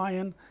Blue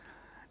Lion.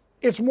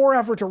 It's more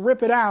effort to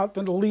rip it out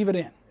than to leave it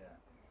in.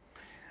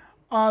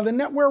 The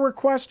NetWare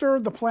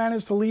requester, the plan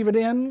is to leave it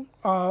in.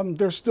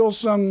 There's still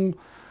some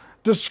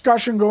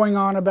discussion going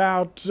on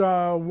about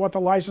what the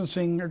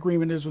licensing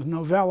agreement is with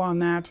Novell on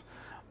that.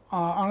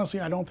 Honestly,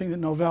 I don't think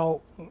that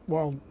Novell,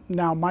 well,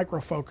 now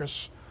Micro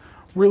Focus,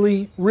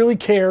 really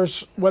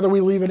cares whether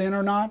we leave it in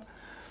or not.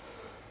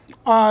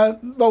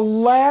 The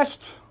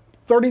last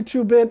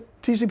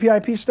 32-bit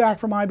TCP/IP stack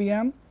from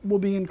IBM will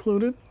be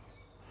included.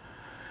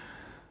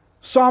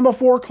 Samba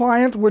 4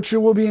 client, which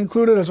will be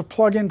included as a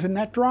plug-in to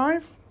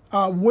NetDrive,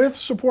 with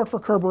support for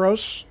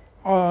Kerberos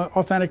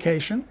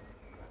authentication.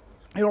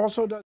 It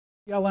also does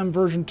LM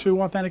version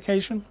 2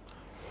 authentication.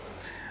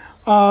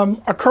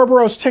 A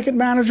Kerberos ticket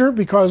manager,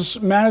 because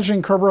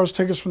managing Kerberos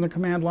tickets from the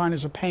command line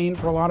is a pain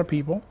for a lot of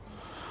people.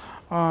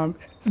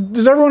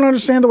 Does everyone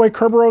understand the way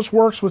Kerberos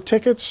works with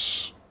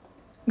tickets?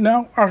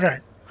 No? Okay.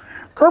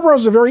 Kerberos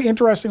is a very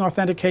interesting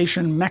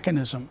authentication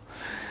mechanism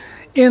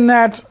in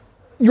that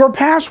your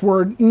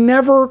password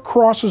never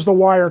crosses the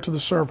wire to the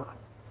server.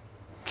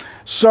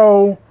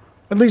 So,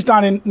 at least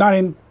not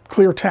in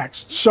clear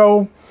text.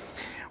 So,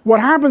 what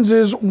happens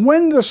is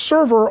when the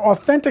server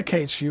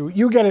authenticates you,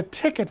 you get a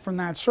ticket from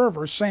that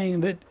server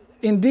saying that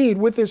indeed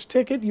with this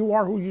ticket you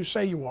are who you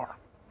say you are.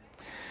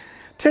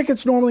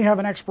 Tickets normally have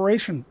an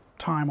expiration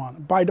time on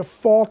them. By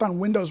default on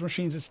Windows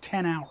machines it's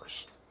 10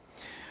 hours.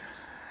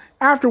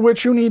 After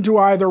which you need to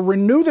either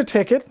renew the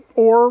ticket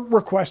or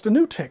request a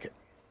new ticket.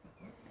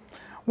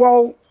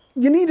 Well,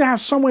 you need to have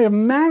some way of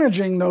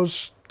managing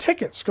those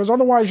tickets, because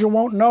otherwise you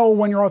won't know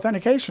when your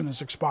authentication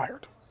is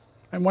expired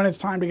and when it's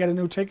time to get a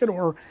new ticket,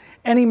 or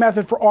any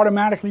method for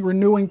automatically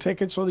renewing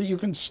tickets so that you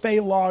can stay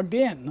logged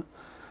in.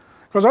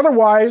 Because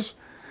otherwise,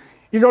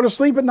 you go to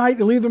sleep at night,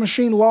 you leave the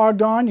machine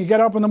logged on, you get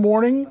up in the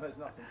morning,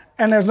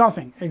 and there's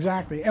nothing.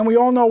 Exactly. And we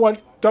all know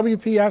what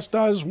WPS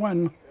does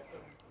when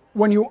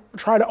you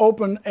try to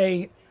open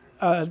a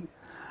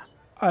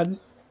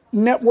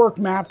network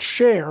mapped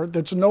share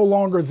that's no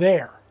longer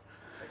there.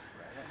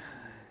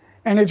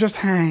 And it just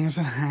hangs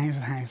and hangs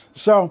and hangs.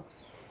 So,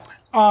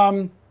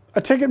 a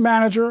ticket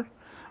manager.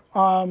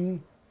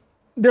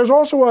 There's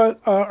also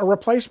a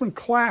replacement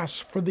class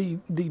for the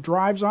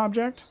drives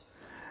object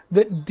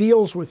that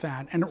deals with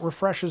that, and it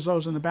refreshes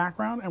those in the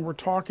background. And we're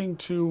talking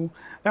to,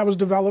 that was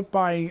developed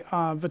by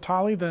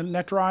Vitaly, the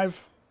NetDrive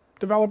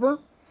developer,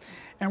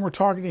 and we're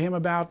talking to him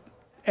about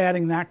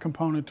adding that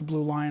component to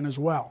Blue Lion as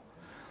well.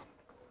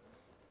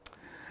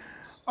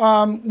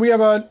 We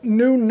have a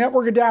new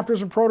network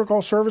adapters and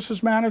protocol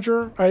services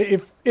manager.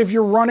 If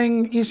you're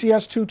running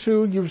ECS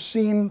 2.2, you've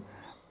seen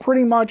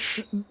pretty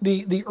much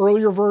the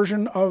earlier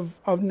version of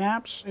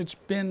NAPS. It's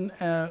been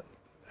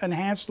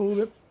enhanced a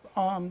little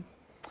bit.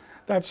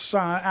 That's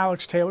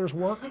Alex Taylor's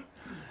work.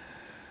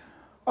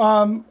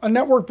 A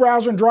network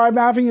browser and drive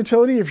mapping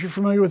utility. If you're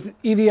familiar with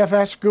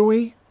EVFS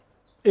GUI,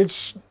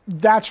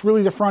 that's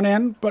really the front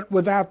end, but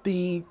without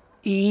the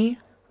E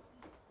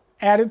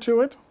added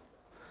to it.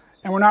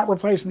 And we're not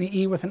replacing the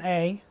E with an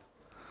A.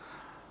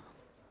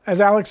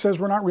 As Alex says,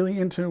 we're not really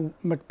into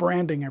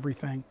McBranding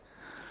everything.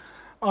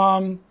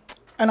 An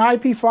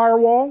IP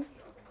firewall.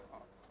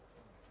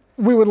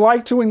 We would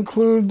like to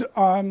include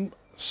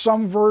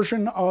some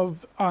version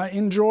of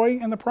Enjoy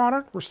in the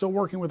product. We're still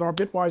working with our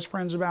Bitwise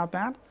friends about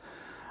that.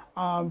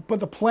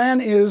 But the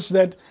plan is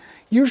that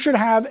you should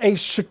have a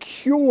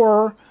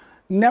secure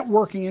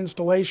networking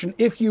installation.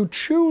 If you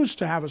choose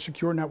to have a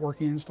secure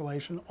networking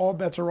installation, all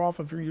bets are off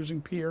if you're using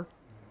peer.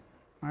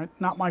 Right?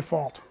 Not my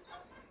fault.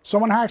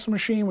 Someone hacks a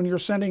machine when you're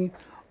sending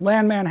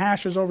landman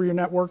hashes over your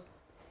network.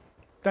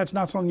 That's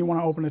not something you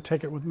want to open a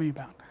ticket with me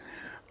about.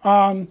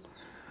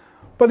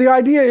 But the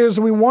idea is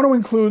we want to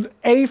include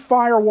a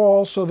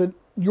firewall so that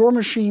your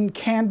machine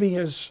can be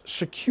as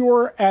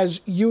secure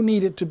as you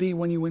need it to be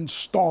when you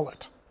install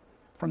it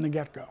from the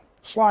get-go.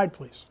 Slide,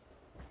 please.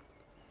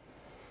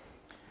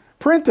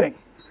 Printing.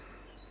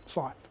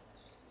 Slide.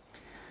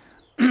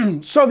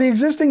 So the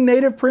existing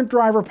native print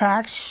driver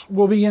packs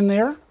will be in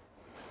there.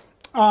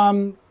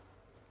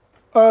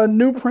 A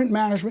new print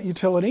management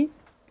utility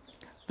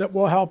that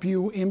will help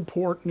you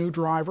import new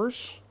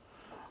drivers.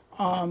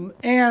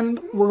 And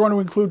we're going to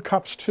include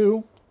cups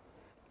too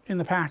in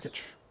the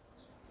package.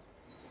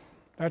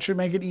 That should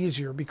make it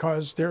easier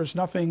because there's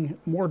nothing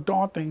more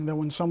daunting than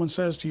when someone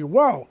says to you,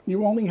 well,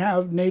 you only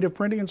have native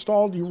printing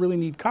installed, you really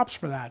need cups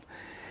for that.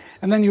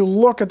 And then you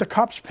look at the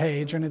cups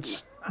page and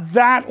it's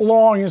that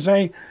long. You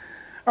say,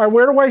 all right,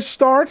 where do I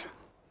start?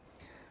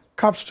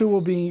 Cups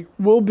 2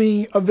 will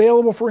be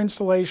available for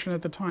installation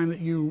at the time that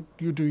you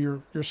do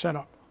your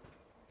setup.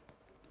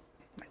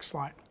 Next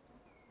slide.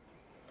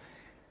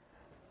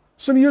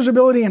 Some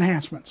usability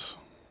enhancements.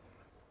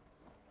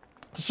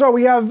 So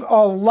we have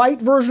a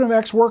light version of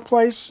X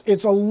Workplace.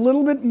 It's a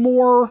little bit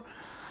more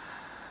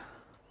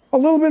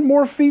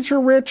feature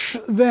rich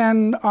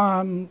than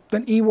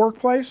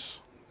eWorkplace.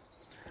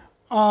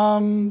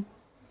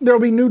 There'll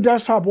be new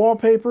desktop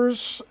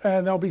wallpapers,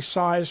 and they'll be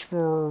sized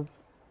for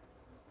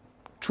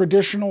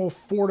traditional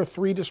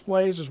 4:3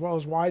 displays as well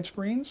as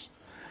widescreens.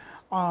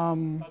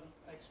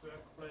 X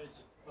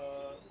Workplace,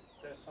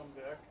 there's some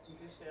work in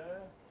this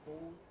area.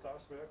 Who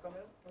does work on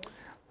it?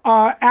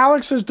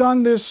 Alex has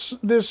done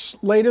this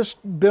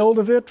latest build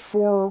of it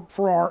for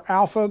our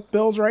alpha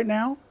builds right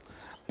now,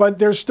 but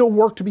there's still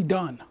work to be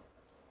done.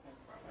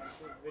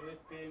 Will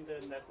it be in the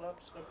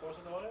NetLabs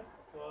repository,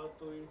 or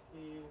do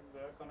he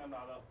work on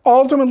another?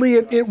 Ultimately,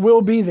 it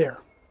will be there.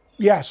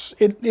 Yes,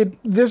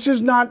 this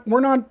is not, we're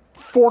not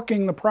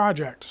forking the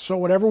project, so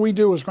whatever we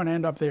do is going to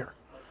end up there.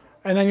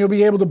 And then you'll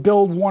be able to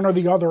build one or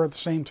the other at the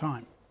same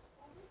time.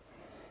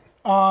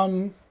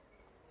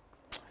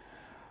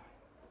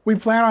 We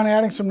plan on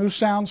adding some new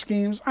sound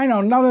schemes. I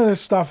know none of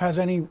this stuff has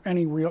any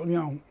real, you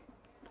know,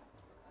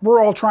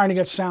 we're all trying to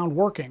get sound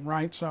working,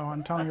 right? So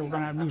I'm telling you we're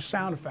going to have new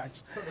sound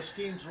effects. But the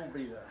schemes will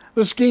be there.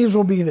 The schemes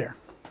will be there.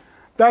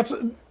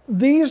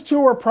 These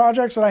two are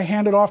projects that I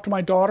handed off to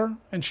my daughter,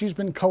 and she's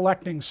been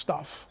collecting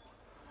stuff.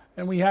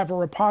 And we have a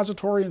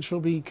repository, and she'll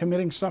be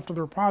committing stuff to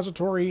the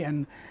repository.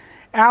 And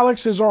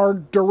Alex is our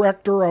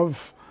director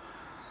of...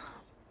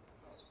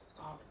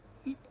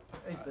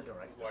 He's the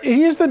director.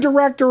 He is the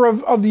director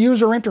of the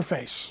user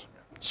interface.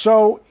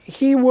 So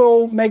he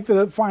will make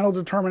the final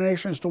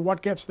determination as to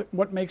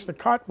what makes the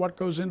cut, what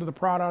goes into the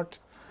product,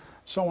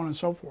 so on and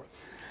so forth.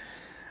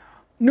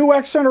 New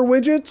X Center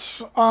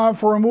widgets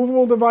for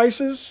removable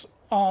devices.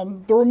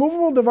 The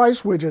removable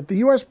device widget,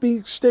 the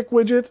USB stick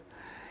widget,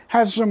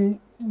 has some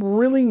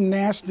really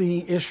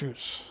nasty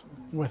issues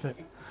with it.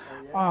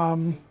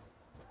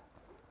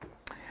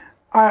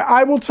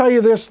 I will tell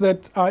you this,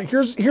 that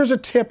here's a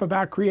tip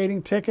about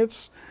creating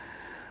tickets.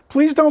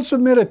 Please don't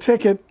submit a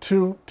ticket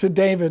to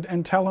David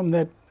and tell him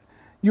that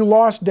you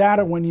lost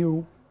data when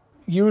you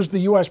used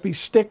the USB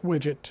stick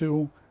widget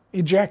to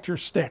eject your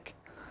stick.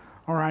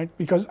 All right?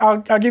 Because I'll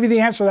give you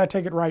the answer to that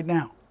ticket right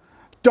now.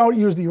 Don't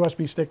use the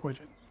USB stick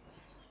widget.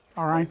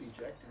 All right?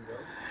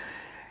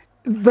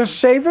 The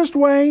safest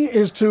way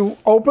is to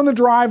open the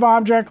drive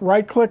object,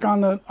 right-click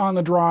on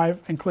the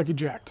drive, and click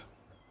eject.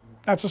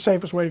 That's the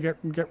safest way to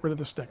get rid of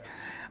the stick.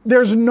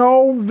 There's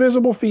no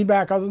visible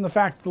feedback other than the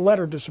fact that the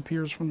letter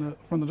disappears from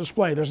the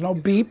display. There's no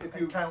beep.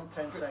 If you count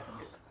 10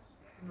 seconds.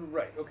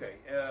 Right, okay.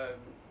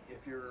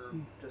 If you're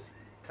just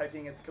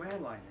typing at the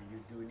command line and you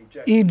do an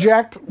eject.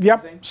 Eject,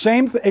 yep,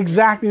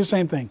 exactly the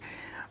same thing.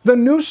 The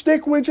new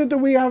stick widget that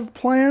we have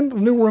planned, the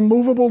new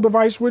removable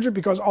device widget,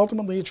 because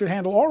ultimately it should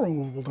handle all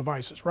removable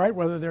devices, right?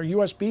 Whether they're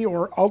USB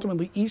or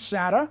ultimately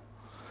eSATA.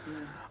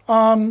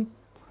 All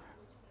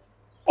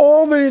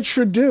that it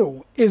should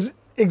do is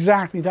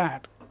exactly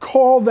that.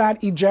 Call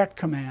that eject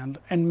command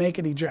and make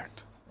it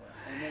eject.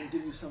 And then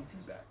give you some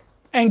feedback.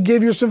 And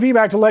give you some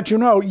feedback to let you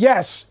know,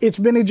 yes, it's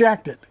been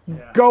ejected.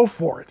 Yeah. Go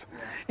for it. Yeah.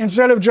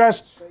 Instead of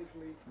just,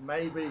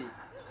 maybe.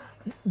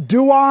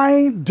 Do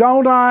I,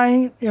 don't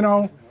I, you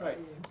know. Right.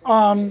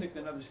 Stick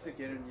another stick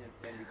in and you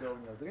go and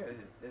you go,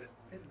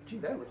 gee,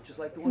 that looks just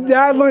like the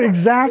one.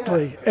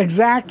 Exactly, yeah.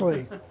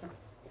 Exactly.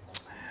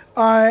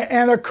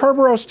 And a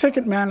Kerberos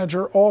ticket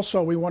manager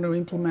also we want to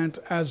implement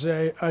as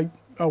a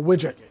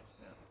widget.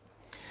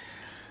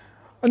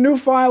 A new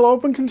file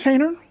open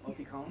container.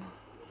 Multi-column?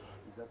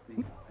 Is that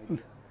the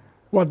idea?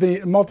 What,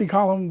 the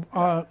multi-column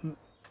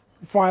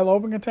file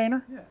open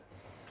container?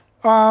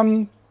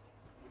 Yeah.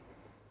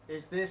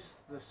 Is this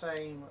the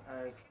same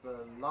as the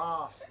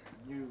last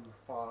new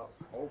file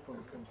open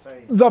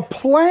container? The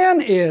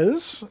plan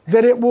is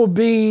that it will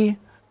be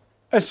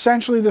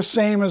essentially the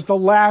same as the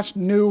last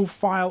new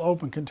file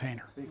open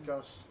container.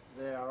 Because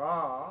there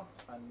are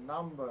a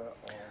number of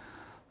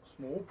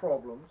small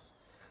problems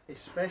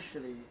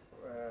especially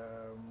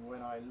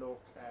when I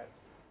look at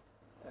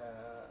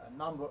a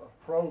number of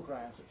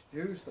programs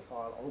which use the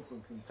file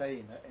open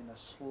container in a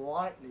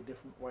slightly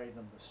different way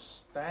than the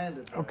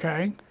standard version.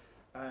 Okay.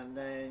 And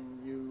then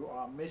you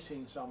are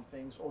missing some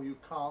things, or you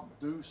can't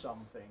do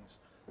some things.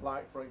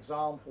 Like, for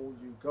example,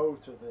 you go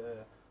to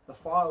the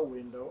file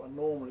window and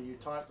normally you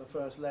type the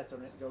first letter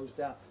and it goes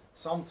down.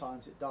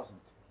 Sometimes it doesn't.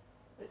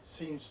 It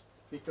seems,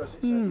 because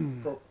it's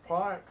a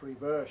proprietary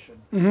version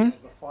of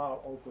the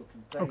file open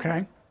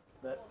container,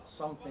 that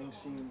some things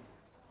seem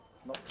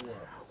not to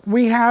work.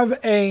 We have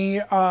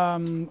a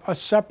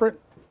separate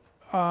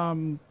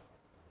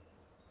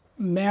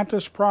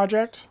Mantis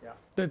project. Yeah.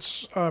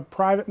 That's a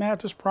private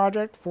Mantis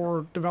project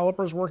for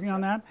developers working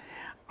on that.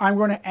 I'm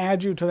going to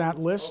add you to that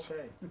list,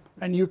 Okay.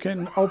 and you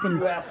can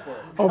open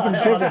Open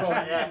tickets.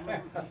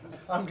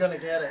 I'm going to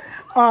get it.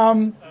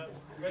 So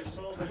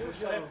you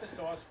save the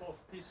source for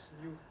this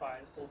new file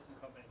open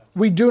container.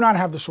 We do not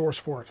have the source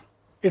for it.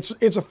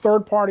 It's a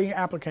third-party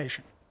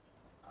application.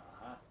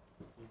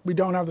 We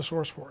don't have the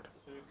source for it.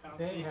 So you can't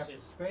They fix have,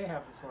 it. they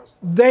have the source.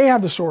 They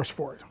have the source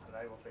for it. But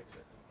I will fix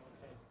it.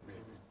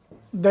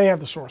 They have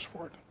the source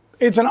for it.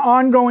 It's an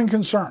ongoing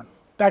concern.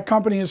 That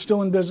company is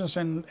still in business,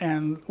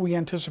 and we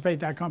anticipate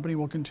that company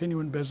will continue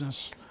in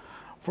business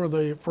for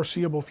the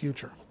foreseeable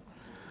future.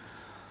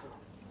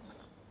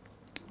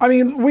 I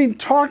mean, we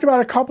talked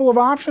about a couple of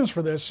options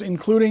for this,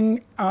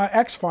 including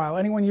Xfile.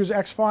 Anyone use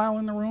Xfile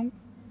in the room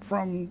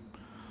from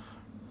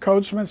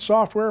Codesmith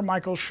Software,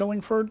 Michael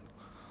Schillingford?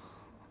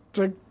 It's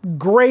a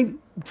great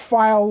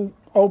file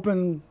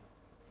open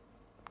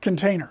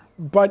container,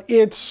 but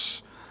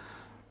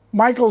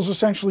Michael's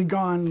essentially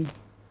gone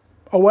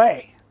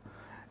away.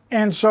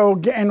 And so,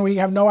 and we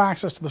have no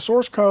access to the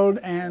source code,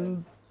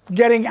 and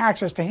getting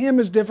access to him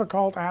is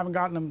difficult. I haven't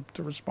gotten him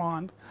to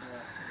respond. Yeah,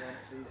 then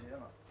it's easy, isn't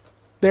it?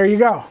 There you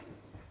go.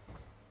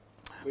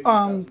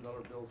 $80,000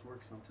 bills work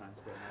sometimes,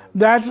 but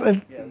That's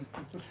Yes.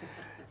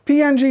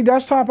 PNG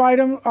desktop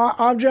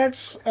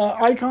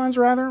icons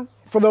rather,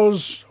 for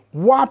those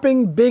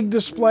whopping big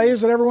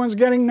displays that everyone's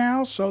getting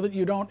now, so that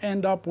you don't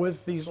end up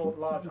with these. Sort of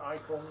large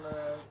icon.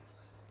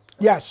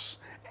 Yes,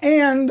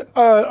 and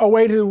a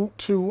way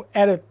to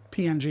edit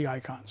PNG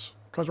icons,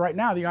 because right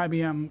now the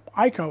IBM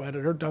ICO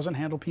editor doesn't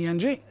handle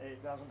PNG.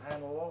 It doesn't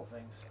handle a lot of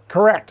things.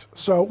 Correct.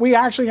 So we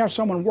actually have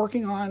someone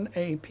working on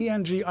a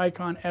PNG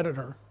icon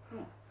editor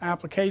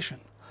application.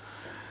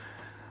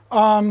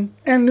 And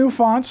new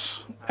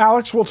fonts.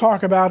 Alex will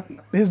talk about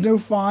his new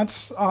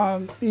fonts.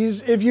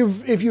 If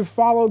you've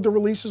followed the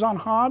releases on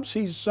Hobbs,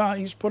 he's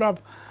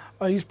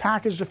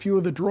packaged a few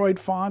of the Droid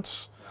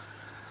fonts.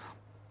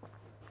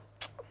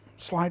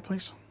 Slide,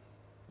 please.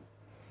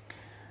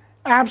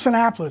 Apps and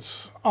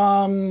applets.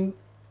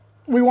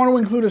 We want to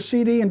include a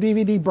CD and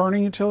DVD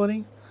burning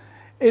utility.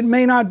 It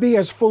may not be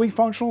as fully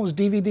functional as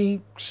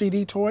DVD,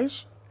 CD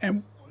toys,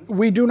 and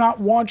we do not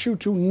want you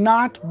to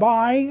not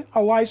buy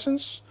a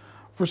license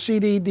for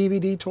CD,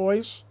 DVD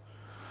toys,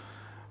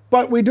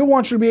 but we do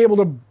want you to be able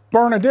to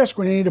burn a disc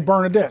when you need to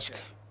burn a disc.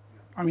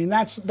 I mean,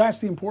 that's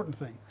the important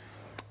thing.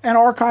 An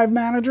archive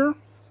manager.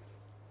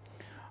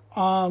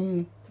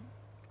 You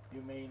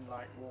mean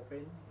like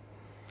warp-in?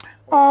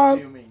 What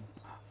do you mean?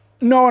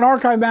 No, an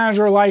archive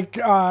manager like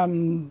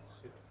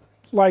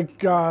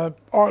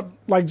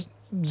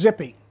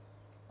Zippy,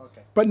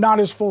 Okay. but not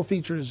as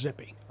full-featured as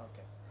Zippy.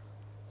 Okay.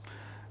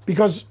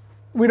 Because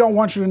we don't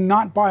want you to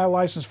not buy a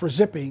license for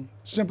Zippy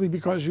simply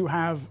because you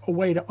have a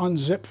way to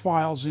unzip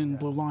files in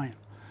Blue Lion.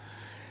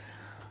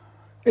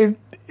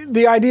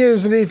 The idea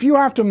is that if you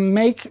have to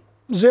make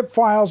zip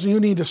files, you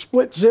need to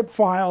split zip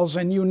files,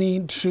 and you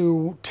need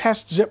to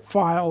test zip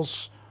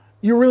files,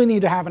 you really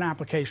need to have an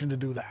application to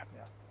do that.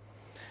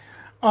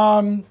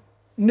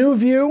 New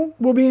view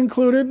will be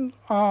included.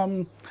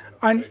 I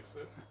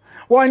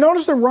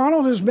noticed that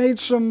Ronald has made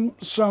some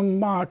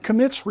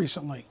commits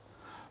recently,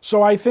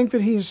 so I think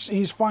that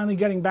he's finally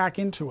getting back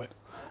into it.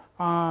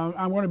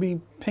 I'm going to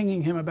be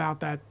pinging him about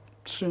that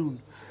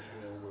soon.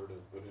 You know where to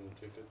put in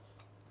tickets?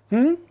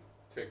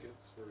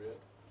 Tickets for it?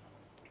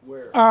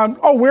 Where?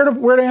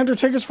 Where to enter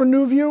tickets for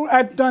New View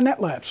at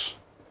NetLabs.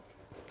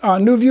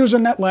 New View is a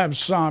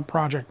NetLabs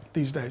project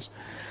these days.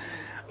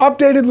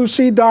 Updated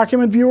Lucid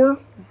document viewer.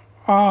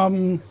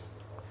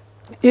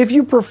 If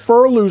you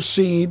prefer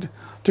Lucid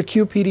to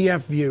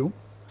QPDF view,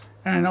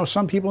 and I know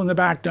some people in the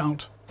back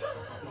don't,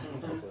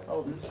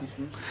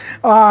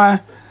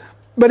 but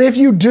if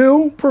you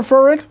do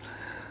prefer it,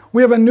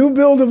 we have a new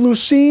build of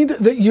Lucid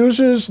that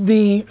uses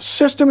the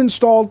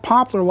system-installed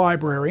Poplar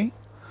library.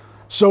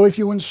 So if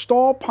you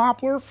install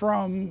Poplar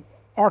from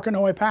Arca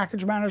OS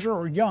Package Manager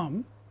or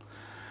Yum,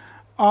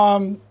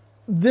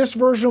 this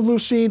version of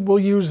Lucid will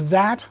use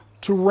that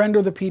to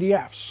render the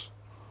PDFs.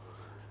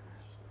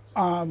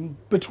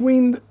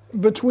 Between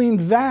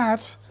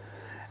that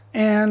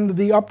and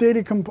the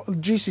updated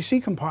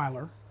GCC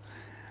compiler.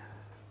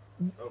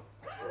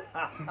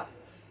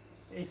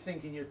 He's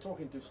thinking you're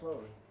talking too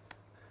slowly.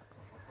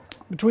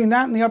 between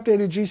that and the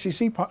updated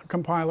GCC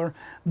compiler,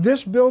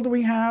 this build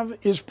we have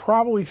is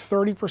probably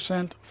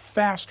 30%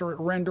 faster at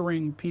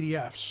rendering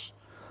PDFs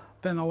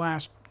than the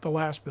last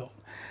build.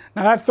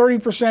 Now that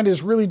 30%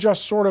 is really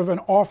just sort of an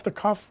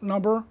off-the-cuff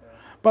number,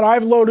 but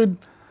I've loaded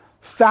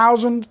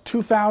 1,000,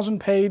 2,000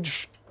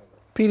 page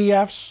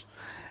PDFs,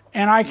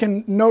 and I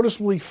can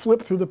noticeably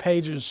flip through the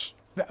pages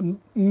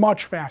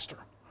much faster.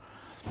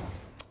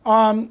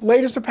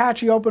 Latest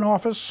Apache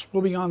OpenOffice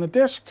will be on the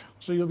disk,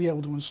 so you'll be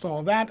able to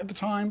install that at the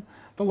time.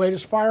 The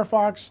latest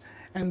Firefox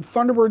and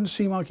Thunderbird and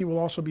SeaMonkey will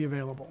also be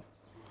available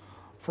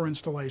for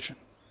installation.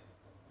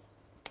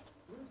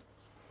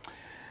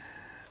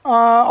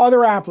 Other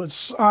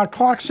applets.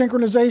 Clock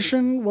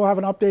synchronization. We'll have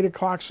an updated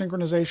clock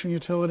synchronization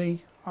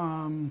utility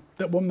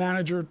that will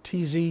manage your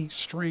TZ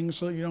string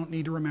so that you don't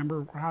need to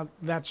remember how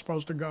that's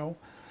supposed to go.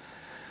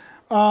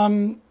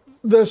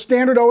 The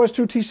standard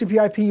OS2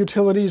 TCP/IP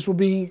utilities will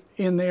be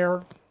in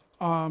there.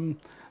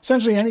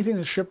 Essentially anything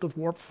that's shipped with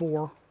Warp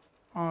 4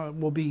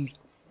 will be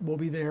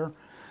there.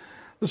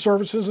 The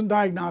services and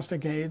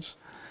diagnostic aids.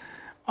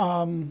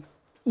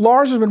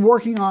 Lars has been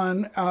working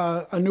on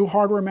a new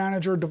hardware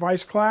manager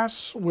device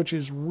class, which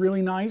is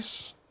really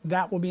nice.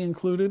 That will be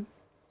included.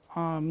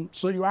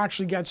 So you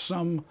actually get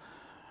some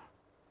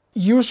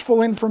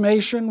useful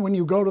information when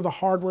you go to the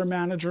hardware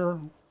manager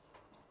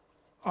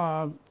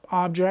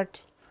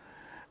object,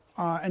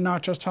 and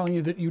not just telling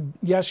you that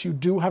yes, you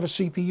do have a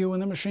CPU in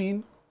the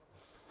machine.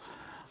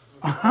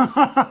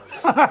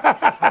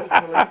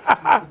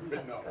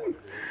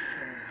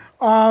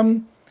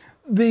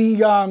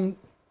 The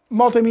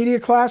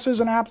multimedia classes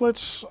and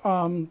applets,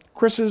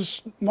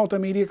 Chris's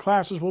multimedia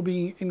classes will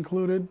be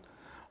included.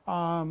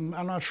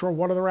 I'm not sure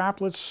what other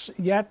applets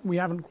yet. We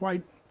haven't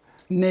quite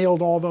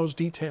nailed all those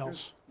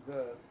details.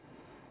 The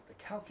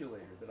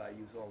calculator that I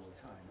use all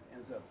the time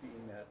ends up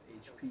being that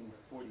HP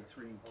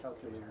 43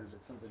 calculator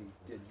that somebody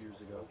did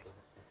years ago,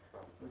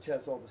 which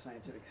has all the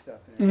scientific stuff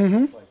in it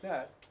and stuff like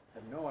that. I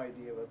have no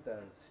idea what the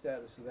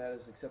status of that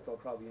is, except I'll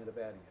probably end up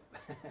adding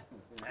it.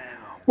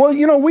 Well,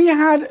 we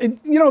had,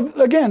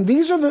 again,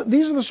 these are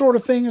the sort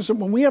of things that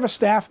when we have a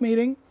staff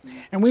meeting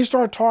and we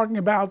start talking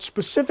about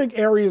specific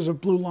areas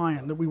of Blue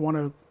Lion that we want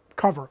to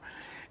cover,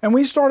 and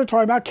we started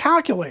talking about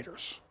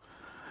calculators.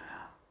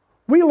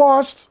 We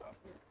lost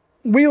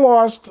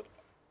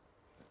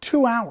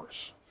 2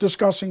 hours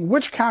discussing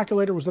which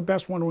calculator was the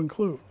best one to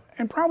include.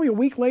 And probably a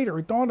week later,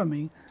 it dawned on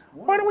me,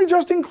 why don't we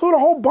just include a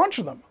whole bunch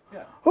of them?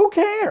 Yeah. Who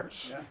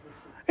cares?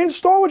 Yeah.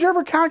 Install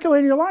whichever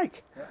calculator you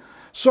like. Yeah.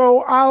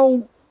 So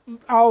I'll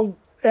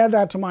add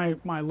that to my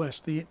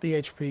list, the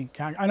HP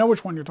calculator. I know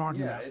which one you're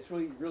talking about. Yeah, it's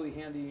really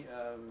handy,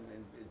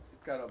 and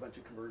it's got a bunch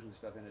of conversion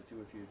stuff in it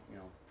too if you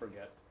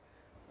forget.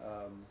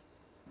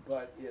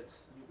 But it's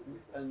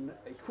an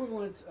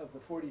equivalent of the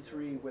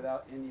 43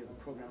 without any of the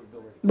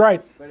programmability.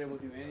 Right. But it will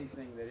do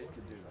anything that it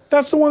could do.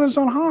 That's the one that's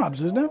on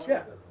Hobbs, isn't it?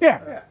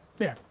 Yeah.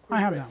 Yeah. I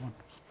have that one.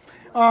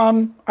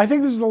 I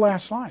think this is the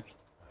last slide.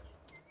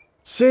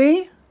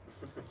 See?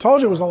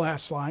 Told you it was the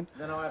last slide.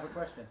 Then I have a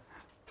question.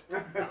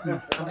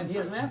 And he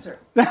has an answer.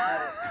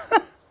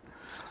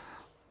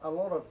 A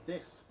lot of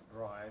disk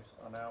drives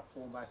are now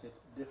formatted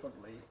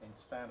differently in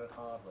standard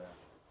hardware.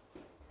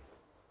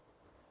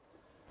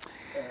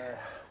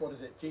 What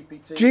is it,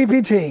 GPT?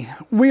 GPT.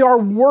 We are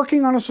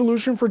working on a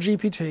solution for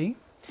GPT.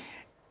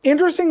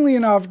 Interestingly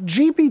enough,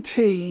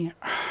 GPT,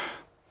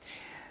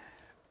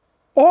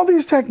 all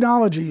these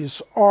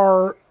technologies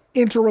are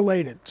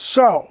interrelated.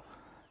 So,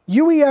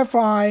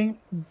 UEFI,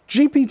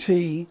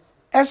 GPT,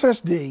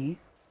 SSD,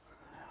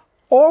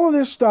 all of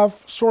this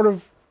stuff sort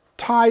of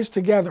ties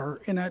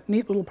together in a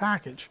neat little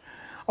package,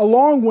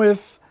 along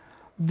with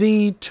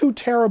the 2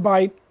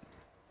 terabyte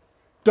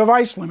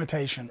device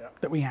limitation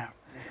that we have.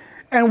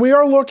 And we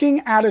are looking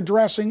at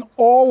addressing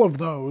all of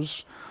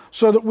those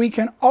so that we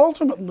can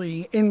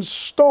ultimately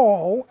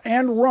install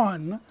and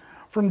run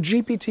from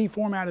GPT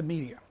formatted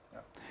media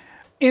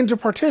into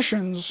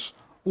partitions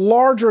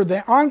larger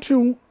than,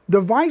 onto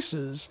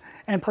devices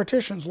and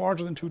partitions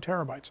larger than 2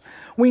 terabytes.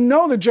 We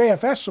know that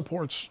JFS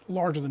supports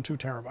larger than 2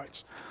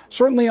 terabytes.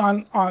 Certainly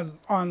on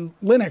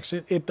Linux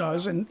it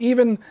does, and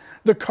even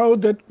the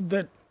code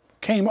that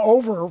came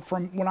over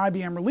from when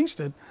IBM released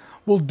it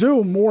will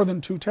do more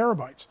than 2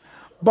 terabytes.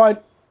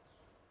 But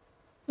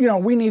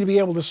we need to be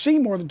able to see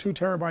more than 2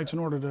 terabytes in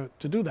order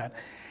to do that.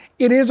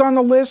 It is on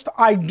the list.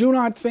 I do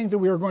not think that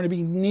we are going to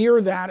be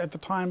near that at the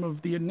time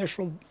of the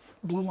initial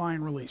Blue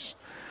Lion release.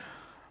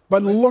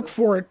 But look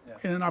for it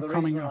in an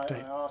upcoming update. The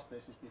reason I asked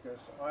this is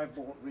because I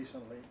bought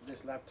recently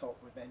this laptop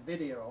with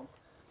NVIDIA on,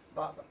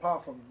 but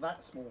apart from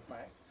that small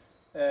fact,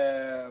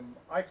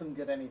 I couldn't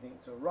get anything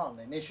to run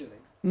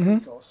initially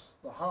because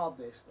the hard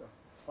disk of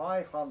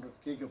 500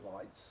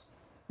 gigabytes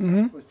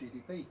was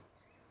GDP.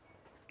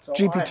 So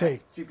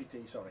GPT,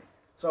 sorry.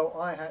 So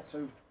I had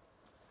to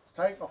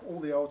take off all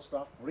the old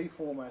stuff,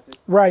 reformat it,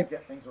 to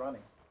get things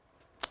running.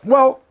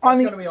 Well, it's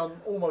going to be on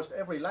almost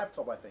every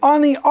laptop, I think.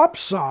 On the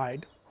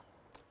upside,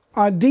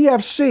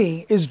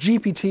 DFC is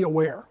GPT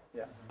aware.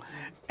 Yeah.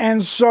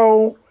 And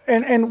so,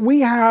 and we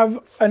have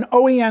an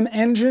OEM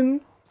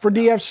engine for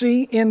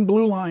DFC in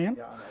Blue Lion.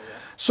 Yeah, I know, yeah.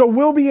 So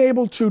we'll be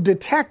able to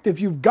detect if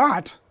you've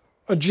got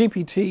a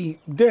GPT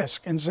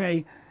disk and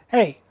say,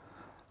 hey,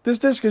 this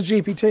disk is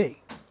GPT.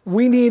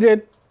 We need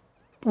it.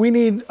 We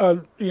need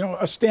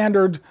a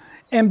standard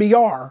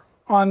MBR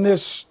on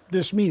this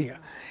media,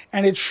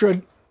 and it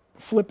should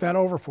flip that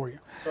over for you.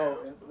 So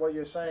what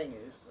you're saying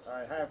is,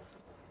 I have,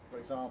 for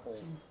example,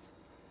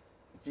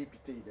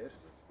 GPT disk.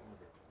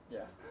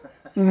 Yeah.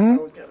 I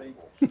was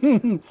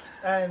getting.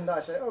 And I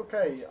say,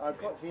 okay, I've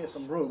got here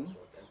some room.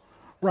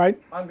 Right?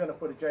 I'm going to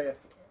put a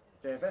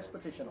JFS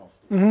partition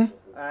on.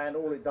 And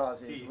all it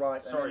does is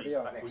write an Sorry,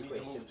 MBR. we need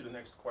to move to the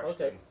next question,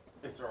 Okay.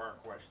 if there are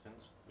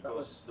questions, because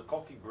was- the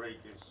coffee break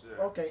is...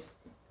 Okay.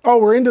 Oh,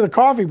 we're into the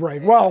coffee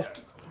break. Well,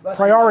 That's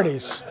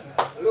priorities.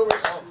 Louis,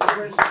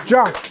 question.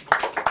 John,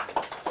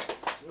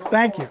 Not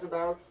Thank you. talked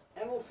about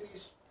annual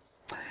fees.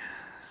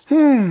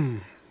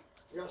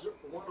 Yes,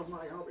 one of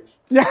my hobbies.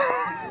 yeah.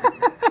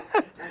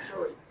 I'm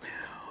sorry.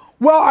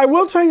 Well, I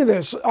will tell you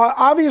this.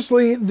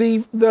 Obviously,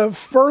 the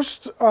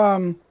first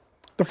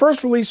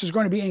release is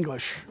going to be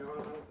English. No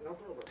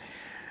problem.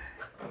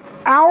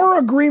 Our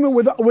agreement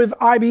with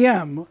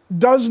IBM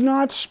does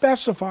not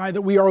specify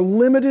that we are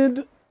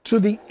limited to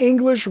the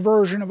English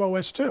version of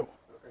OS 2.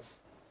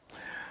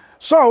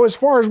 So, as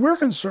far as we're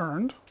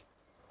concerned,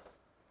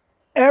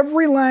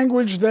 every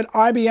language that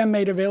IBM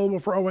made available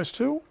for OS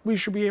 2, we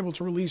should be able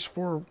to release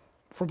for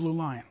Blue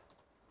Lion.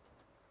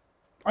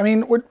 I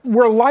mean,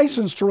 we're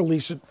licensed to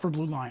release it for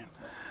Blue Lion.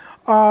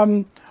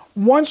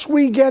 Once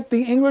we get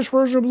the English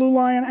version of Blue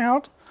Lion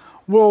out,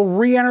 we'll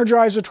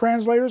re-energize the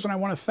translators, and I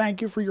want to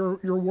thank you for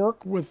your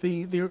work with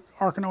the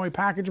Arca OS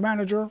Package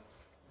Manager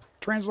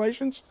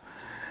translations.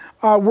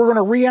 We're going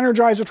to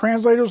re-energize the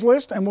translators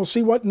list, and we'll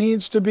see what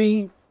needs to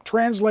be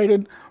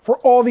translated for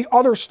all the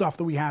other stuff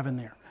that we have in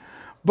there.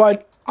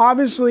 But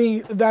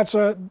obviously, that's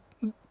a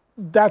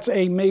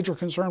major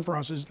concern for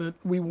us, is that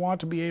we want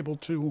to be able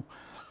to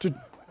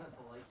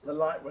The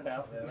light went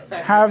out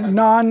there. have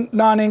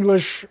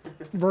non-English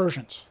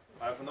versions.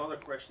 I have another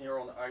question here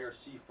on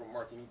IRC from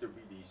Martin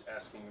Iterbidis,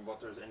 asking what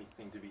there's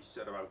anything to be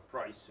said about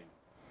pricing.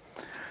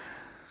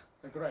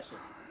 Aggressive.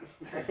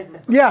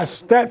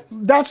 Yes,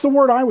 that's the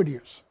word I would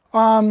use.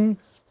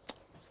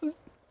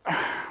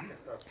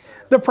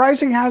 The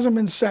pricing hasn't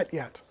been set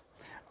yet.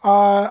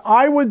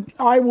 I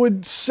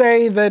would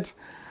say that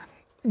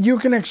you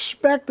can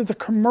expect that the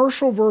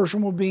commercial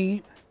version will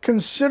be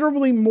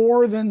considerably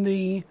more than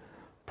the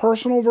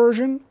personal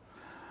version.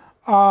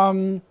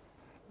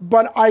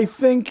 But I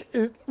think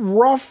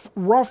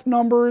rough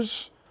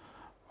numbers,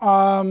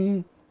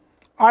 I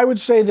would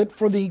say that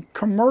for the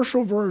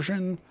commercial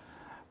version,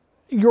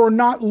 you're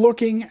not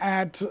looking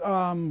at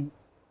more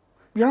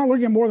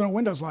than a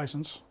Windows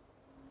license.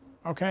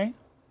 Okay,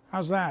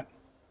 how's that?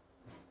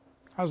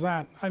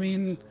 I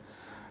mean,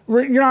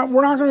 we're not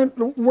going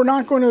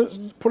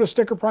to put a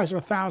sticker price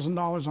of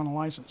 $1,000 on a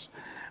license.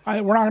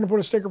 We're not going to put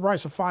a sticker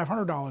price of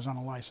 $500 on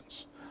a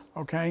license.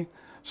 Okay,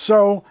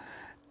 so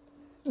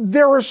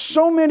there are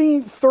so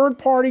many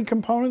third-party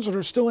components that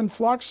are still in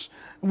flux.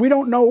 We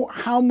don't know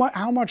how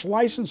much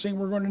licensing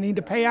we're going to need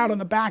to pay out on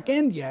the back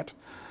end yet.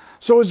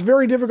 So it's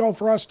very difficult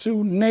for us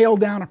to nail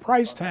down a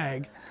price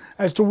tag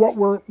as to what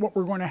we're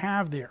going to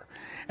have there.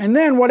 And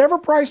then whatever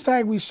price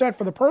tag we set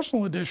for the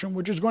personal edition,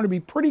 which is going to be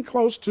pretty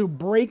close to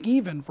break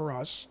even for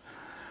us,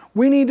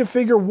 we need to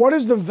figure what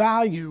is the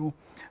value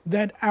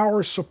that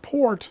our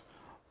support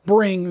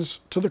brings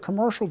to the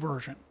commercial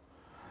version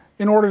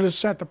in order to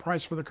set the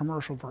price for the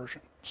commercial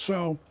version.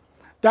 So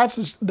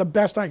that's the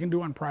best I can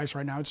do on price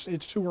right now.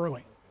 It's too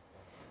early.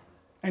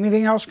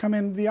 Anything else come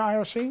in via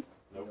IRC?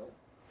 Nope.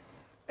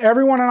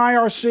 Everyone in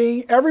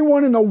IRC,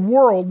 everyone in the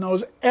world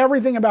knows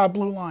everything about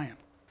Blue Lion.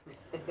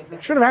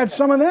 Should have had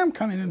some of them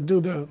come in and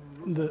do the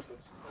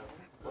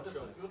What is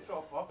the future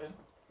of Wapin?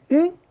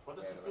 What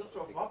is the future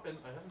of Wapin?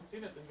 I haven't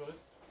seen it in your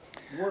list.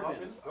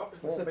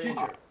 What's the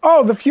future?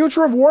 Oh, the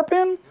future of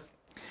Warpin?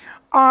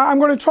 I'm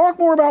going to talk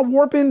more about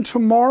Warpin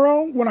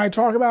tomorrow when I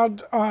talk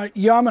about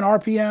Yum and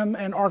RPM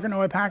and Arca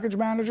OS Package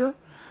Manager.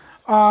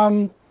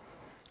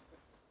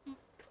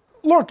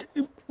 Look,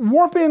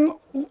 Warpin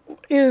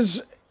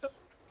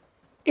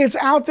it's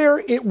out there,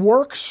 it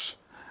works.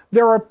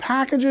 There are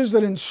packages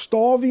that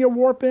install via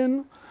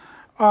Warpin.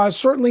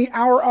 Certainly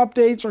our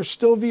updates are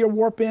still via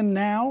Warpin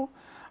now.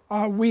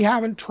 We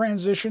haven't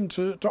transitioned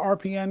to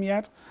RPM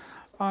yet.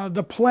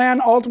 The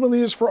plan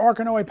ultimately is for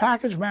Arca OS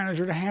Package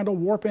Manager to handle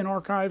Warpin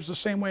archives the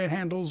same way it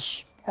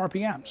handles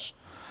RPMs.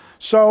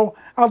 So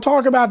I'll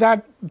talk about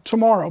that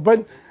tomorrow.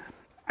 But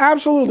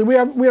absolutely, we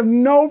have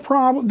no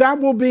problem. That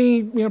will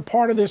be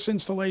part of this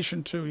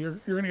installation too. You're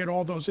going to get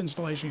all those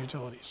installation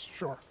utilities.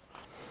 Sure.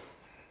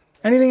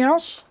 Anything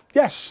else?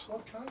 Yes.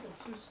 What kind of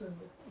system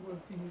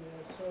would be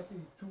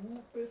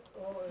 32-bit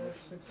or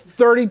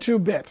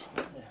 32-bit.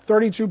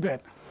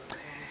 32-bit.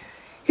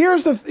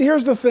 Here's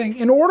the thing.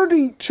 In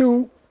order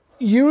to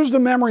use the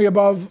memory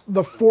above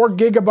the 4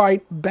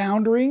 gigabyte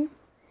boundary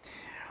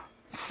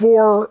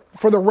for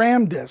the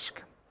RAM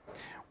disk,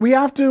 we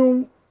have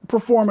to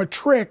perform a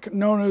trick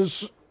known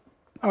as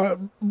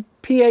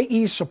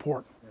PAE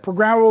support,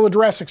 programmable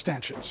address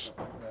extensions.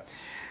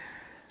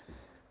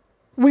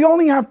 We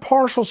only have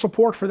partial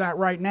support for that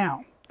right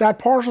now. That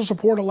partial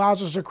support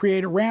allows us to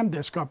create a RAM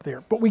disk up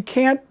there, but we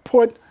can't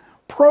put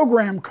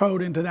program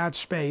code into that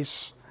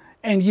space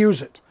and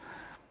use it.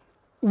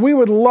 We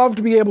would love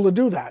to be able to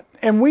do that.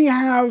 And we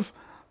have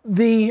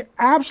the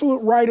absolute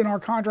right in our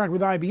contract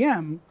with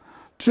IBM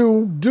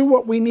to do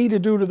what we need to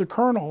do to the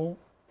kernel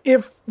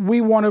if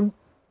we want to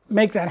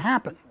make that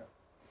happen.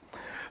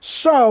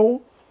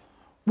 So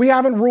we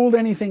haven't ruled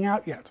anything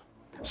out yet.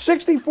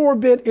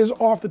 64-bit is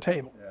off the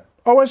table.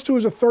 OS2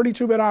 is a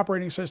 32-bit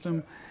operating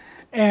system,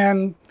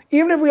 and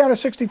even if we had a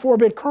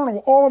 64-bit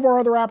kernel, all of our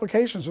other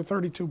applications are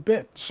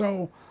 32-bit.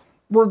 So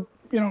we're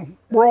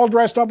all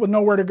dressed up with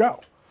nowhere to go.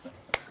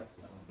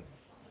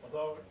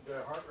 Although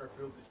the hardware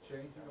field is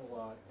changing a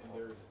lot, and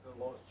there's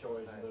a lot of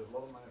choice, and there's a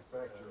lot of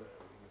manufacturers,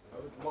 I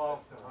would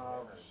love to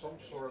have some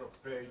sort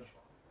of page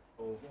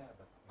of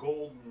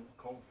golden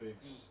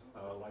configs,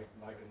 like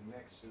a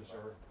Nexus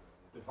or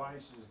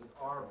devices that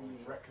are being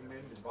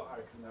recommended by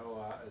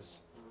Arca as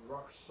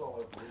rock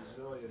solid,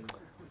 resilient.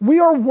 We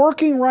are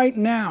working right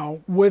now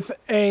with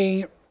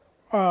a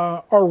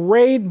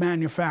RAID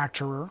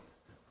manufacturer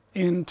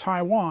in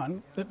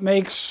Taiwan that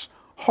makes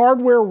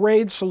hardware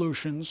RAID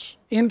solutions,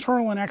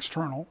 internal and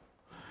external.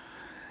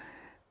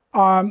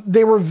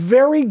 They were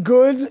very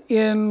good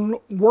in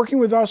working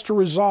with us to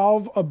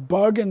resolve a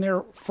bug in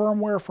their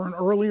firmware for an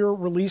earlier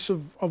release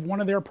of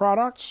one of their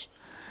products.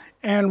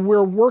 And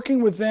we're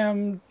working with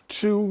them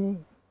to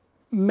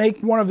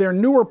make one of their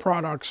newer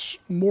products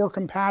more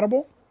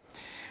compatible.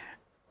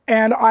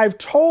 And I've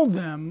told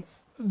them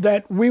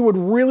that we would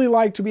really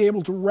like to be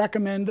able to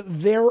recommend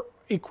their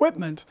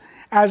equipment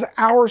as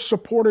our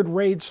supported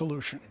RAID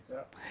solution.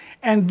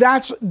 And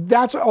that's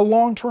a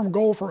long-term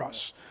goal for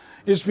us,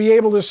 is to be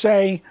able to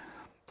say,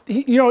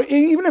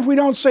 even if we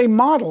don't say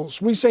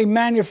models, we say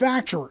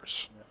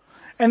manufacturers.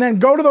 And then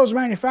go to those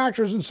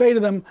manufacturers and say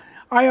to them,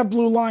 I have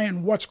Blue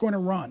Lion, what's going to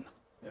run?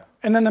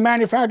 And then the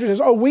manufacturer says,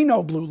 oh, we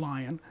know Blue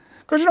Lion.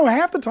 Because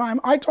half the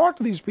time I talk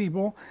to these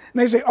people and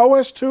they say,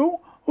 OS2?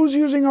 Who's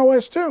using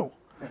OS2?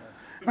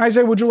 And I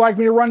say, would you like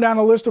me to run down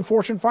the list of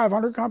Fortune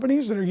 500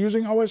 companies that are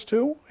using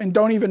OS2 and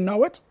don't even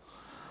know it?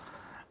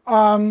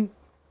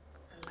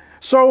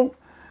 So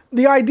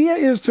the idea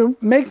is to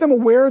make them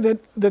aware that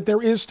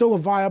there is still a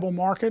viable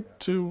market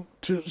to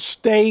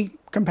stay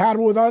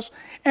compatible with us.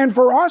 And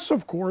for us,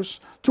 of course,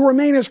 to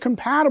remain as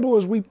compatible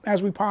as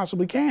we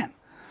possibly can.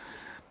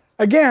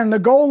 Again, the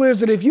goal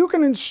is that if you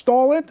can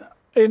install it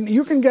and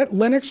you can get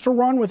Linux to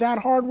run with that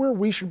hardware,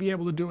 we should be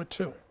able to do it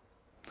too.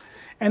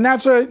 And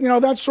that's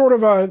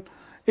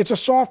it's a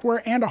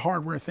software and a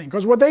hardware thing.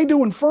 Because what they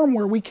do in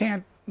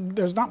firmware,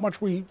 there's not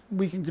much we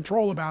can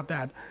control about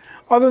that,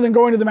 other than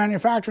going to the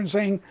manufacturer and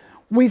saying,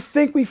 we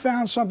think we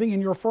found something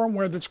in your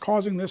firmware that's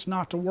causing this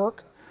not to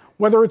work.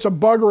 Whether it's a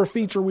bug or a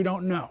feature, we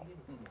don't know.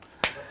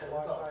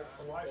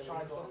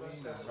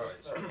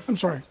 I'm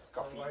sorry.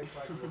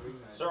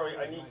 Sorry,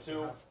 I need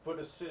to put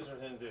a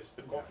scissors in this.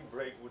 The coffee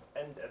break would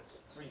end at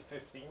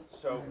 3:15,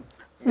 so...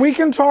 We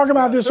can talk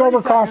about this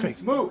over coffee.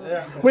 Move.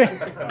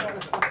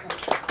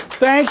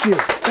 Thank you.